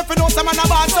murder, definitely know some man a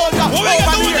bad soldier. Over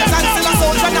the years, I'm still a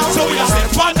soldier now. So we just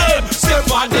step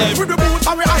on them. With the boot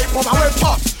and we hype up and we're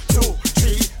pop. 2,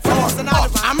 3, 4, and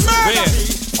I'm murder.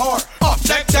 4, up,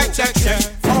 check.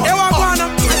 4, you want one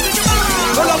up?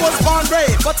 Well, I was born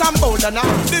brave, but I'm bolder now.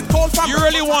 Did cold from you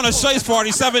really want a size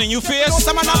 47 in your face? Know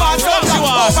some man a bad soldier.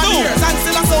 Over the years, I'm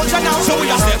still a soldier now. So we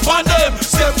just step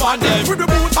on them. With the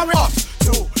boot and we up.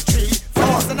 2, 3,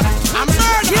 4, and I'm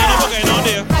murder. I know what's going on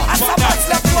there. I saw what's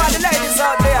left to all the ladies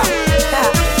out there.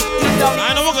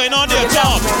 I know what's going on there,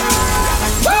 Tom.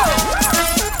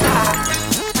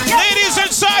 Ladies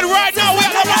inside right now, we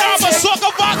have a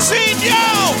soccer vaccine, yo.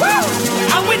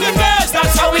 And with the girls,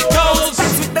 that's how it goes.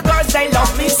 With the girls, they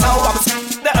love me so. I'm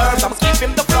the herbs, I'm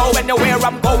keeping the flow. Anywhere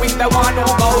I'm going, they want to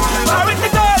go. But with the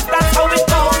girls, that's how it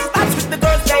goes. That's with the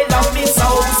girls, they love me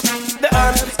so. The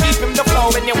herbs, keeping the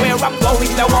flow. Anywhere I'm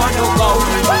going, they want to go.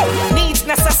 Needs,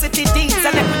 necessity, deeds,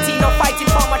 and equity. No fighting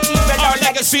for material or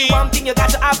legacy. One thing you got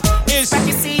to have is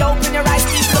legacy. Open your eyes,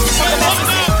 keep looking for the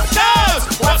message.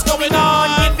 What's going on?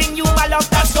 Giving you my love,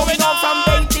 that's going on from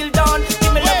day till dawn.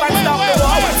 Give me love and stop the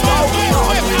war. What's going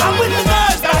on? I'm with the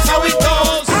girls, that's how it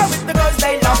goes. I'm with the girls,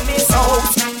 they love me so.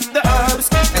 The herbs,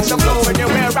 and the flow,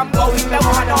 anywhere I'm going, they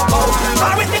wanna go.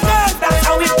 I'm with the girls, that's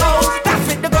how it goes. That's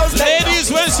with the girls, ladies,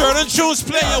 when certain tunes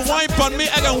play, you wipe on me,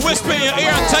 I can whisper in your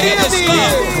ear and tell you this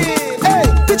stuff. Hey,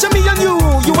 picture me and you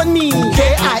and me,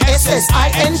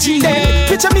 KISSING. Then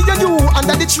picture me and you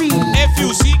under the tree.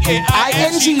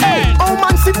 S-U-C-K-I-N-G. Oh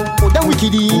man, sit. Oh, then we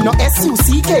kiddie. No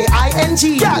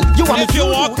S-U-C-K-I-N-G. Girl, you want if you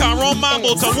walk around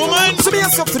mambo to woman. So be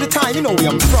up to the time, you know where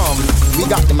I'm from. We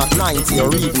got them at 90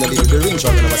 or even a little bit range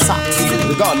on our socks.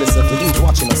 Regardless of the dude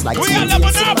watching us like we are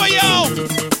Lebanon, yo.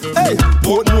 Hey,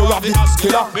 don't know of the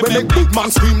killer. We make big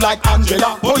man scream like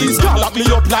Angela. Police call lock me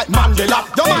up like Mandela.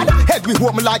 Your man head we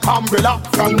hold me like umbrella.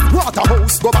 From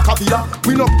Waterhouse go back a villa.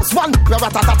 We know one we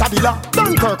ratatata villa.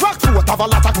 Dunkirk rock foot of a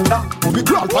lot of cooler. We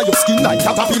crawl by your skin like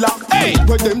caterpillar. Hey,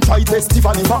 when them try test if a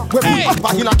liver. We put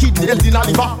upper in a kidney, held in a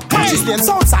liver. She stand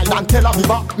Southside and Tel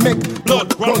Aviv. Make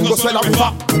blood run go swell a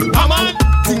river. Come on,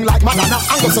 thing like Madonna.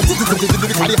 And go so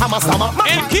the hammer stammer.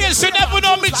 In case you never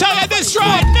know me, tell you this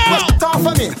right now. Talk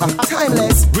for me.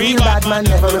 Timeless, real bad man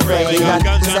never afraid.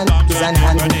 God is an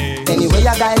hand. Anyway,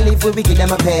 a guy live, we give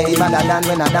them a pay. Better than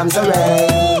when Adam's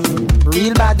array.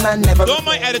 Real bad man never. Don't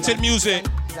mind edited music.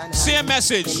 Same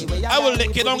message. I will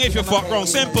lick it on if you fuck wrong.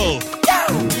 Simple.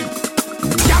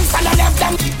 Youngster left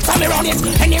them, come around it.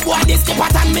 Any boy this keep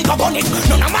out and make up on it.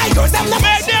 None of my girls them never.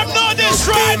 Make them know this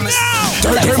right now.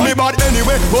 Tell me bad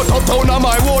anyway, but uptown on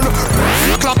my own.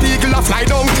 Clap eagle a fly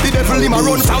down, the devil him a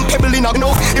run from pebble in a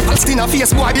no. If I skin a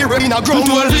face, boy be running a ground.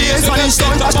 12 years, one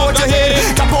instant, I short your head.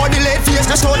 Cap on the late face,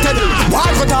 just short head. Why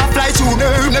got off fly through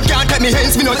nerve? Them can't take me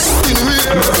hands, me not in the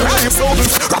rear. Rip so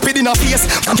rap it in a face,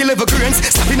 and kill every grains.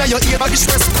 Stop in your ear, but it's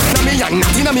stress. Na me young,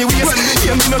 not in a me waist.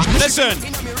 Hear me not. Listen,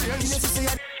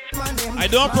 I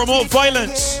don't promote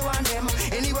violence.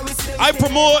 I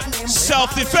promote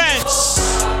self-defense.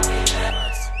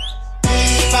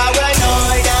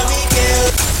 Paranoid and we kill.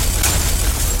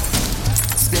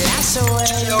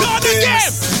 God again!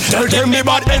 Tell me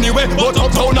bad anyway, but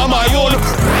uptown on my own.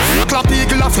 Clap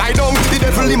eagle a fly down, the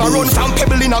devil him a run from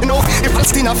pebble in a no. If I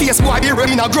skin a face, boy be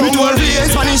running a ground. 12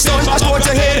 years, one instant, I short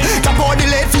your head. Cap on the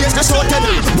late face, just short head.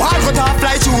 Why got off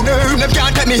fly through nerve? Them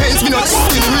can't take me hands, me not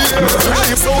in the rear.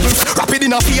 Rip so rap it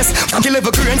in a face, and kill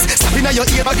every grains. Stop in your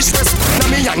ear, but it's stress. Na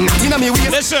me young, not in a me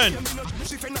waist. Listen,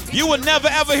 you will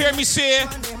never ever hear me say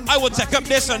I will take up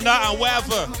this and that and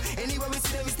whatever.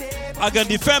 I can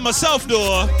defend myself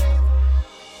though.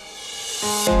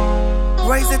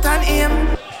 Raise it and aim.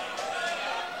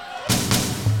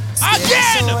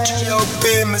 Again!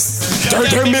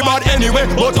 Tell me bad anyway,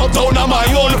 but uptown on my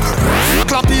own.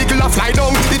 Clap eagle a fly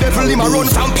down, the devil him a run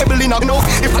from pebble in a no.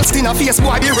 If I skin a face,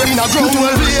 boy be running a ground.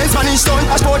 12 years, one instant,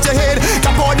 I short your head.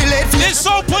 Cap on the late face. This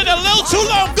song put a little too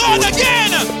long. Gone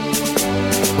again!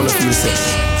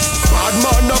 Bad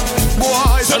man up,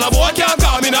 boy. Son of boy can't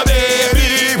call me a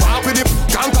baby. Walk with the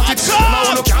can't cut it.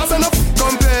 Now no can't stand up,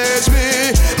 come page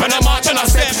me. Man I'm out on a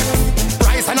step.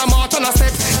 Rise and I'm out on a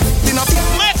step.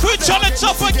 Make we turn it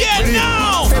up again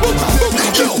now.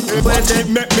 But they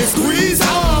make me squeeze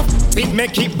off. It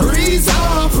make it breeze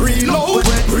off. Reload,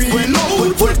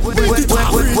 reload.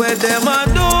 Where them a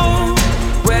do?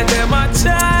 Where them a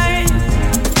try?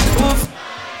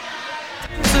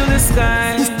 To the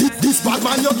sky. This bad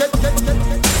man you get.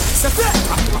 Say flat.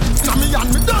 Now me and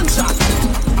me done shot.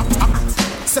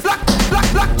 Say black.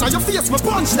 Now your face me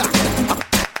punch that.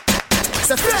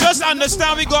 Just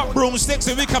understand we got broomsticks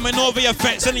and we coming over your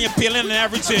fence and you're peeling and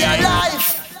everything.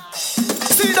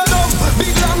 See the dog,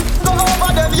 big lamb, go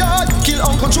over them yard. Kill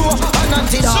Uncle Joe and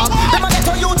Auntie Dog. Them a get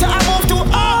on you to I move to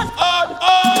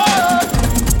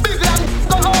Big lamb,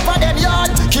 go over them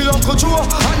yard. Kill Uncle Joe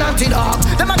and Auntie Dog.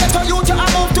 Them a get on you to I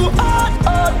move to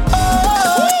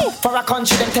For a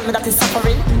country, them tell me that is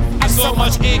suffering. So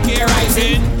much AK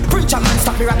rising. Preacher man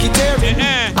stop me racketeering.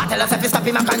 I tell us if you stop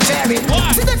him I can share him.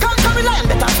 See they can't carry lion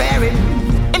better fair him.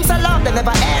 Him so love they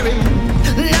never air him.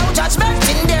 No judgment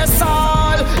in their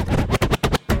soul.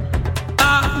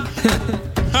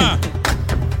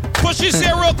 Push this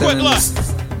here real quick, look.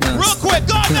 Real quick,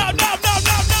 go now.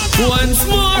 Once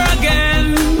more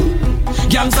again.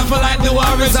 Gangsta for like the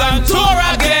Warriors on tour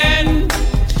again.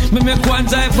 Me make one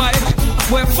time fight.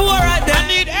 We're four of them. I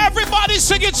need everybody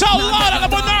singing so loud at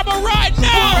the Monarba right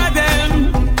now. Four of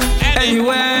them.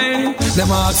 Anyway,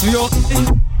 them ask you.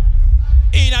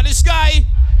 In the sky.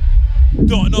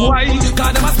 Don't know. Why?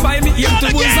 Cause them a spy me here to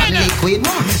bulls and liquid.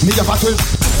 Me a battle.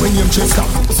 When you chase up,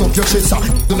 suck your chase up.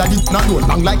 Do like it, not roll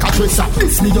bang like a tracer.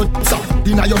 This me your sir,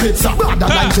 deny your head sir. Other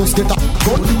line just get up.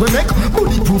 Gun, we make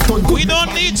bulletproof gun. We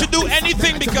don't need to do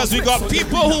anything because we got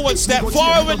people who would step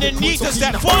forward when they need to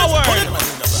step forward.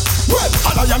 Well,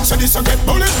 all I am so this get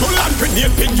bullet, and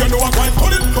grenade pin, you know I'm going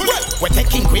bullet. We're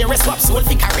taking queer swap soul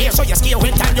for career, so you scare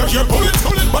when time you hear bullet.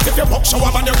 But if you box show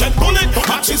up and you get bullet,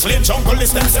 matches lane jungle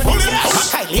list them say bullet.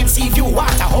 Kylie see if you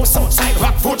water house outside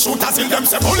rock food shooters in them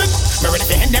say bullet. Me ready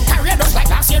to end them career just like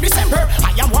last year December.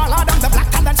 I am Warlord, I'm the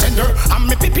black and the gender. I'm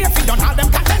me prepare for done all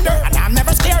them contender, and I'm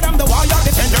never scared of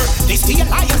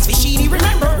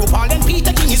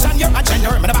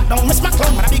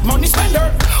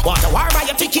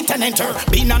and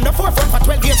enter. Been on the forefront for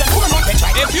 12 years and 4 months.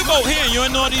 If you go here and you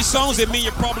don't know these songs, it means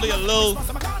you're probably a little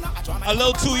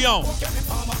too young.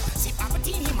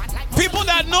 People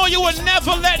that know you will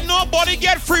never let nobody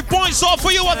get 3 points off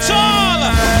for you at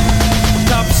all.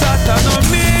 Top shot and no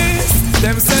miss.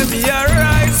 Them say me a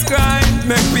rice grind.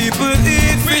 Make people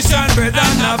eat fish and bread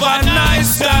and have a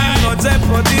nice time. No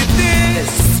jeopardy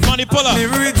this. Money puller. Me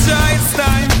rejoice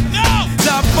time. No.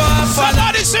 Top off.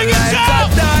 Somebody sing it out.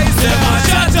 Them a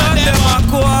shot and them a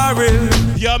quarrel.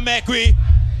 You make we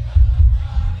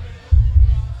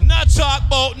not talk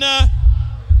about nah.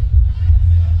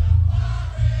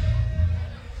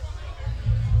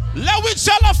 Let we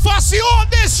tell a fussy on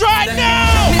this right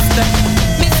now.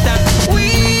 Mister,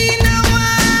 we no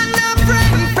want no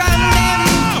friend from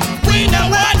them. We no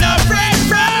want no friend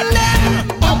from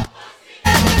them.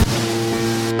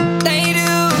 They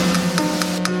do.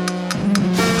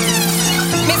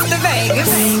 Mr.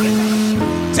 Vegas.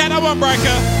 10 hour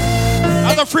breaker.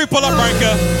 Other free pull up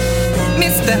breaker.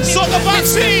 Mister. So the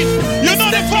vaccine. You know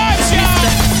the vibes,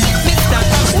 y'all. Mister,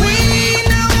 we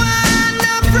no want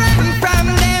no friend from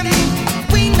them.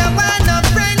 We no want no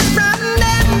friend from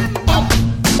them.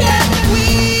 We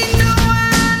no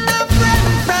want no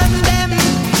friend from them.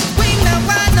 We no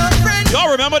want no friend.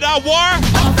 Y'all remember that war?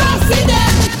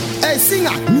 Hey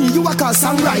singer, me you a call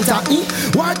songwriter,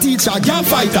 war teacher, gang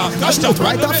fighter. Dash out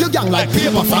right off your gang like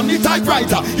paper from the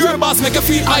typewriter. Your boss make you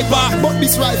feel hyper, but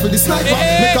this rifle, the sniper,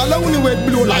 make a lonely weight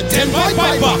blow like 10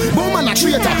 piper. Bowman a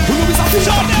traitor, who know this a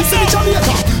filter, this is the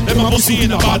Jamaica. Them a pussy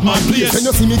in a bad man place. When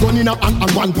you see me gun in a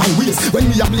and one pan waist. When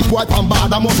me a blick boy pan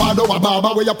bad, I'm a father a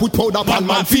barber where you put powder pan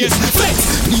man face.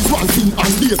 Flex, please one thing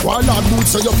and bait. While hard mood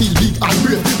so you feel big and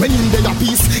brave. When in there a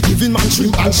piece, giving man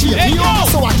shrimp and shake.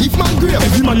 So I give man grave.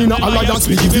 Every man in a alliance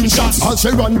we give him shots. All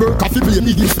shall run work coffee play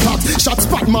me give pot. Shots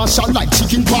pot marshal like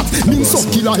chicken pot. Means up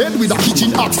kill a head with a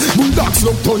kitchen axe. Bulldogs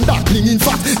look turn that bling in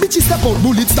fact. Bitches step out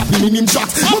bullets stopping in him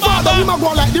shots. My father him a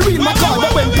go like the real McCall.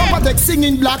 But when Papa Tech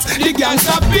singing blacks, the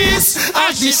gangsta peace.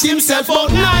 Ashes himself out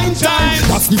 9 times.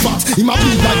 That's the fact. Him a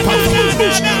bleed like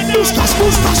panther. Bush cash,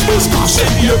 bush cash, bush cash.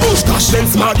 Yeah, bush cash then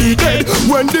smarty dead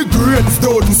when the grains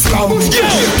don't slam. Yeah,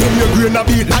 then your grain a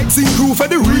beat like zinc roof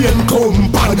and the rain come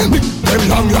pan. Them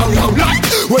long like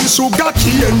when sugar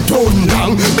cane turn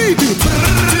long. Beat it.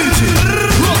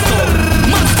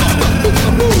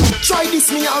 Try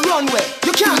this me and run way.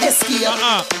 You can't escape.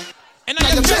 And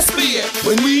I am just clear.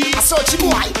 When we are searching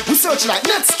boy, we search like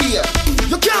Netscape.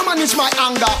 You can't manage my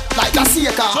anger like the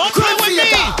Seeker. Don't play with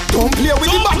me. Don't play with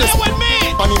the baddest. Don't play with me.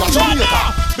 And in a Jamaica,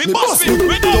 we bust me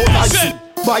with no license.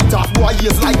 Bite off boy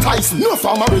ears like Tyson. No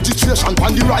farmer registration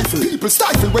on the rifle. People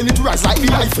stifle when it rise like the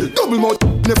rifle. Double mouth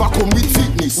never come with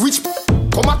fitness. Which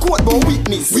come a court but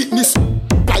witness. Witness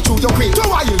like through your crate. Don't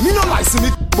worry, me no license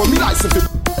it, but me license it.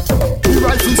 The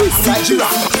rifle is like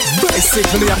giraffe.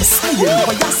 Basically I'm saying,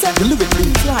 but you said the lyrically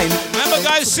inclined. Remember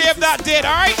guys, save that date,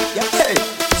 alright? Yeah. Hey.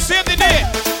 Save the date.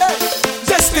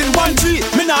 Destin 1G,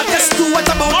 me not test do what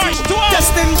about March 12,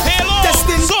 Destin, Halo,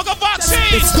 Destin, Soca Vaccine.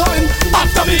 It's going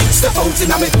after me. Step out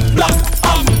in a me, black,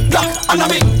 and a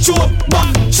me, show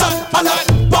back, shot, and a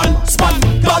band, span,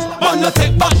 bad, man, no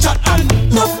take back shot, and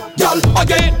no, y'all,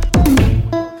 again.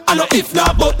 I know if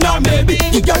not, but now maybe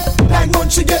you get hang on,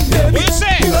 she get baby. What you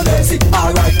say? You know lazy,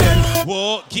 alright then.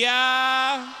 Walk,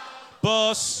 yeah,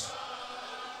 boss,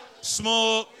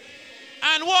 smoke,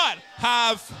 and what?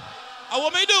 Have,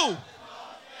 what me do?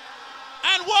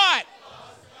 And what?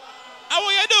 And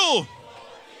what you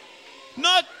do?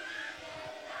 Not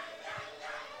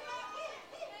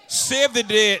save the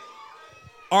date.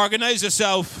 Organize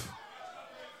yourself.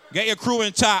 Get your crew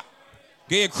in top.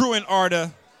 Get your crew in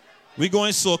order. We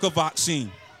going Soca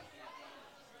Vaccine.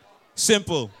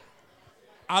 Simple.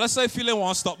 Honestly, I feel I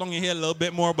want to stop down here a little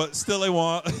bit more, but still I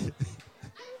want.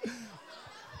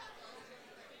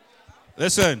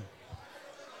 Listen.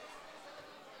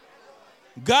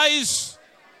 Guys,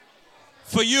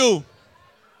 for you,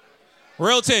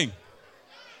 real thing.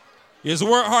 You just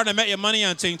work hard and make your money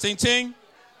and ting.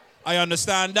 I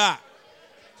understand that.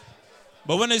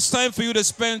 But when it's time for you to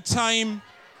spend time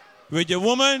with your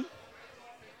woman,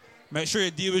 make sure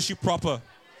you deal with she proper.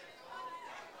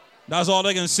 That's all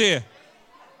I can say.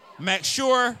 Make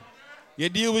sure you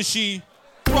deal with she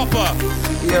proper.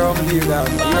 Deal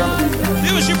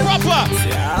with she proper.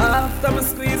 After me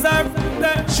squeeze her,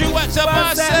 she wet up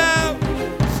herself.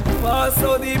 Fall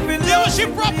so deep in deal with she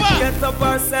proper. Get up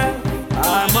herself.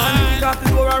 Man, got to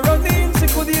go and running. She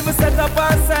could even set up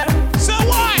herself. So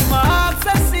why? My heart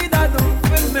says she that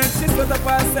will make she set up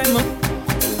herself.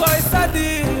 Twice a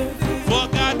day.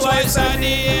 Fuck her twice a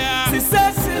day. She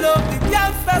says she love the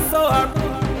gangster so hard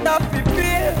that we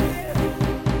feel.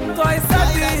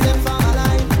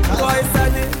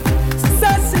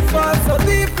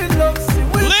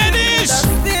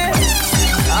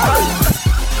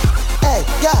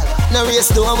 race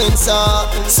don't win so.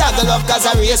 Saddle up cause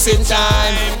a racing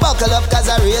time. Buckle up cause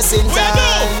a racing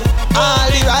time. All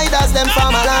the riders them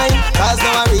from a line, cause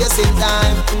now a racing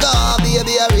time. Go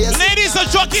baby a racing. Ladies a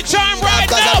jockey time right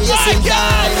cause now, a racing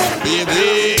time.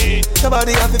 baby.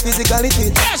 Nobody have a physically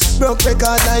fit. Yes. Broke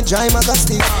record like dry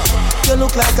magastic. You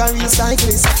look like a real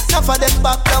cyclist. Enough of them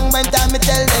back down when time me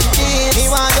tell them kids. Me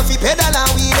want you fi pedal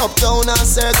and wheel up down and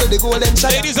circle the golden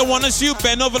shot. Ladies, I wanna see you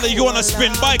bend over like you wanna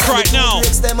spin bike right now.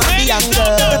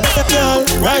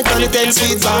 Right on the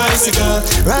 10-speed bicycle.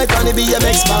 Right on the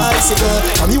BMX bicycle.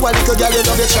 From you a little girl, you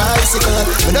love your tricycle.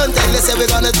 We don't tell you say we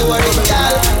gonna do it,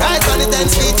 girl. Right on the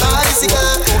 10-speed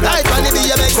bicycle. Right on the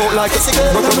BMX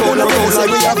bicycle. Rock like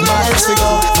we have miles to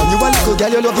go. From you a little girl,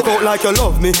 you love your out like you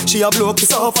love me. She a blow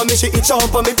kiss off of me. She itch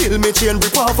off for me. Bill me chain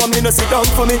rip off for me. No sit down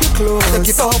for me. Close. Take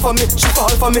it off for me. She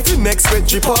fall for me. Next sweat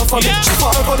drip off for me. She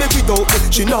fall for me without me.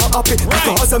 She not happy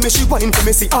because of me. She whine for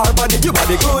me. See her body. Your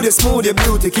body good, you smooth, you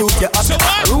beauty, cute, you happy.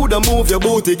 Rude and move your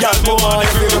booty, girl. Go on,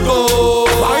 you go.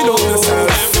 I know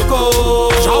yourself. Go.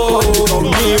 Jump on the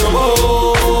tongue, me go.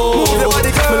 Move your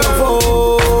body, girl.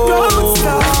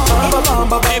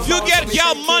 If you get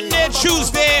girl Monday,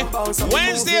 Tuesday,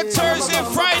 Wednesday, Thursday,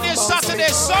 Friday, Saturday,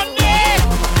 Sunday,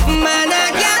 man,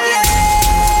 I got it.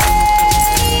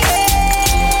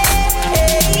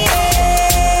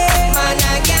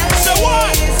 So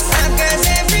what?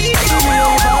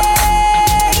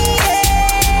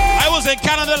 I was in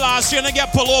Canada last year and I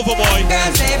get pulled over, boy.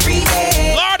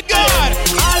 Lord God.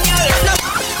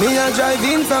 Me a drive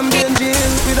in from Benjamin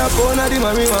with a phone of the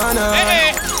marijuana.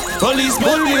 Hey. Police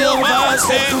pull me over,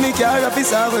 step to me car,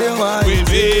 officer, where you want.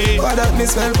 What that me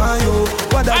smell for you?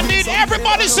 I need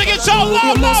everybody singing so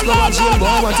loud, loud, loud,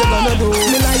 loud. What you gonna do?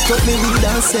 Me light up me weed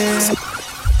and say.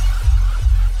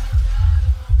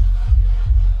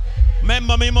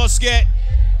 Remember, me must get.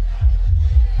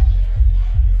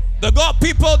 They got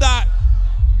people that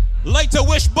like to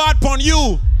wish bad upon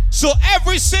you. So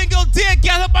every single day,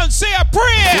 get up and say a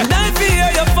prayer. I fear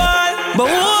you fall, but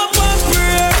hope and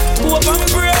pray. Hope and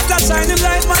pray, cause shine him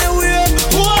light my way.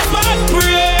 Hope and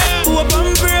pray. Hope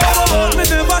and pray, hold me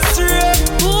never stray.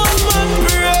 Hope and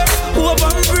pray. Hope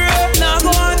and pray, now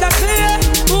go on the clear.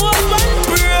 Hope and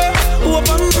pray. Hope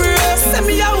and pray, send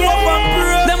me a hope and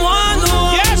pray. Them want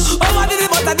know. Yes. Oh, I did it,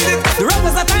 but I did it. The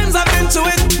rappers at times I've been to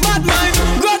it. Bad mind,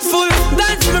 grateful.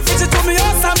 Dance for me, fix it to me,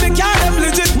 house and me can't them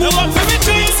legit. Move up for me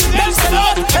trees. Them sell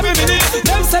out every minute.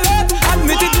 Them sell out,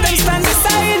 admit it. Them stand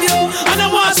beside you, and I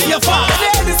want to see you fall.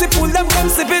 Ladies, they pull them, come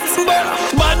sip it.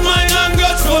 Bad mind and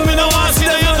grateful, me no want to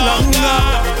see them longer.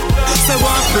 Say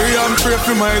one pray and pray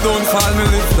for my downfall, me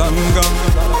live longer.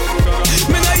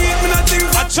 Me no eat, me no think.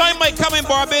 A time might come in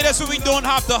Barbados so we don't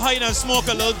have to hide and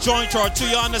smoke a little joint or two.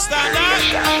 You understand that?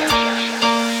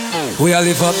 We all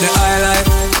live up the high life.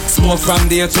 Smoke from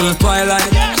day till twilight.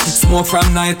 Yes. Smoke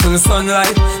from night till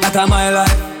sunlight. That a my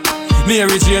life.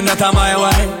 Mary Jane, that a my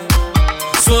wife.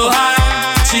 So high,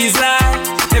 she's like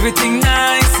everything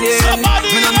nice, yeah. Somebody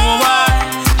me no know why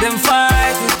them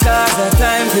fight because the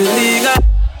time to legal.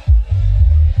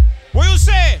 What you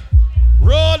say?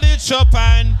 Roll it up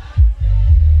and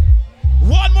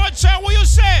one more time. What you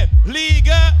say?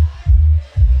 Legal.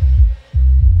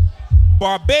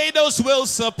 Barbados will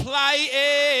supply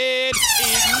it,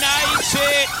 ignite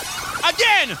it.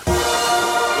 Again.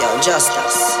 Yo,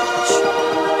 Justice.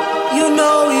 You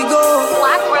know we go.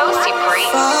 Black Rose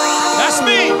Supreme. That's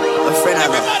me. A friend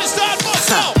of everybody start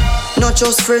muscle. Not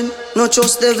just friend, not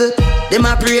just devil. Them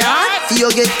a pray hard for you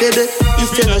get pebble.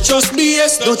 If you not just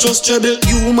BS, not just trouble.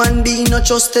 Human being not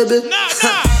just stable.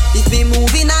 If we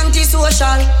moving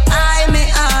anti-social, I may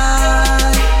I.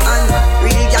 And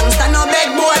real gangster no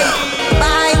beg boy.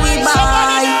 Bye we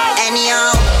bye.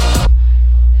 Anyhow.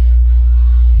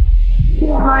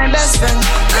 My best friend,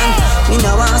 and me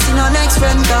no want see no next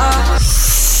friend,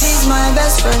 cause he's my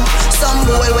best friend. Some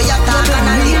boy where you talk and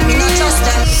I leave me not trust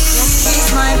them.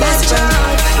 He's my best friend.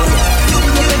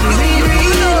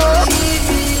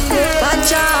 Bad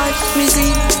charge, me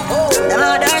see, them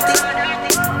are dirty.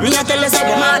 Me a tell you say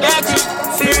them are dirty.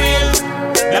 For real,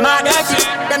 them are dirty.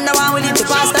 Them the one we need to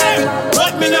pass 30.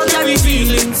 But me no carry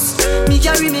feelings. Me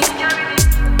carry me.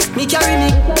 Me carry me.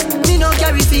 Me no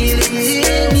carry feelings.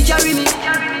 Me carry me.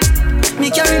 Me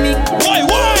carry me. Why?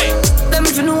 Them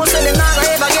if you know so them not gonna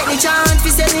ever get the chance to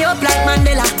set me up like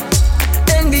Mandela.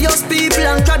 Envious people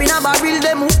and crab in a barrel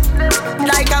them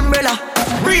like umbrella.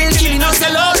 Real killing no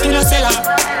sell out, you no sell out.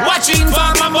 Watching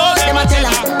for my mouth, them a tell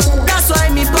her. That's why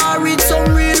me par with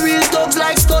some real thugs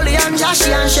like Stolly and Joshy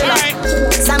and Shella.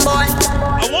 Sam boy.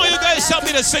 I want you guys to help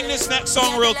me to sing this next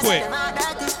song real quick.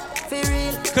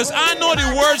 Cause I know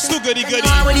the words too goody goody.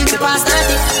 But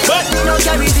no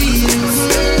carry me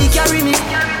carry me.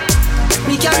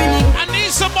 I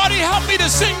need somebody help me to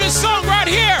sing this song right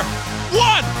here.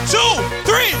 1, 2,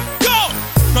 3, go!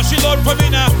 Crush it loud for me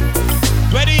now.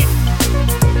 Ready?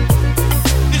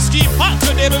 This team hot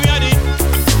today, baby.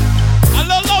 A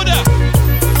little louder.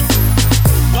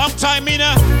 Long time,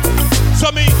 Mina.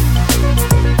 So me.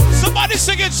 Somebody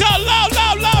sing it shout loud,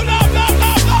 loud, loud, loud, loud,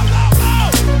 loud, loud, loud,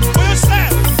 loud. Where you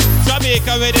stand?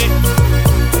 Jamaica ready.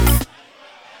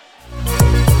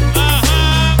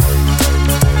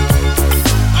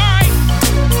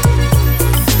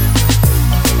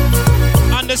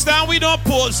 Understand we don't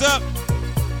pose up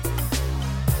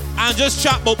and just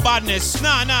chat about badness.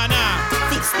 Nah.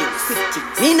 Fix this.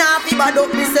 Me nah fi bad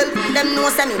up myself. Them know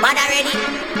say me bad already.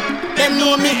 Them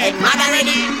know me head mad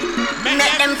already.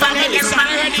 Make them family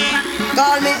already.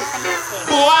 Call me.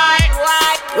 Why?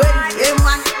 Well, hey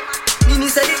man. Nini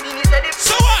said it.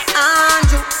 So what?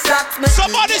 Andrew, black me.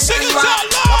 Somebody sing it out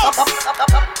loud.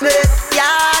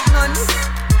 Yard none.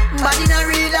 But in a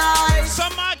real life.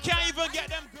 Some man can't even get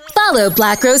them. Follow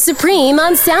Black Rose Supreme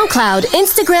on SoundCloud,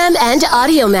 Instagram, and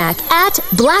AudioMac at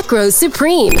Black Rose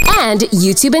Supreme, and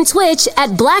YouTube and Twitch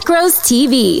at Black Rose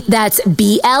TV. That's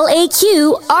BLAQROSE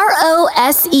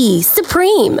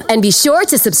Supreme. And be sure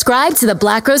to subscribe to the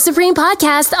Black Rose Supreme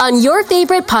podcast on your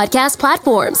favorite podcast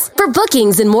platforms. For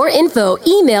bookings and more info,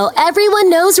 email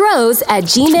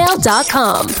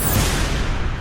everyoneknowsrose@gmail.com.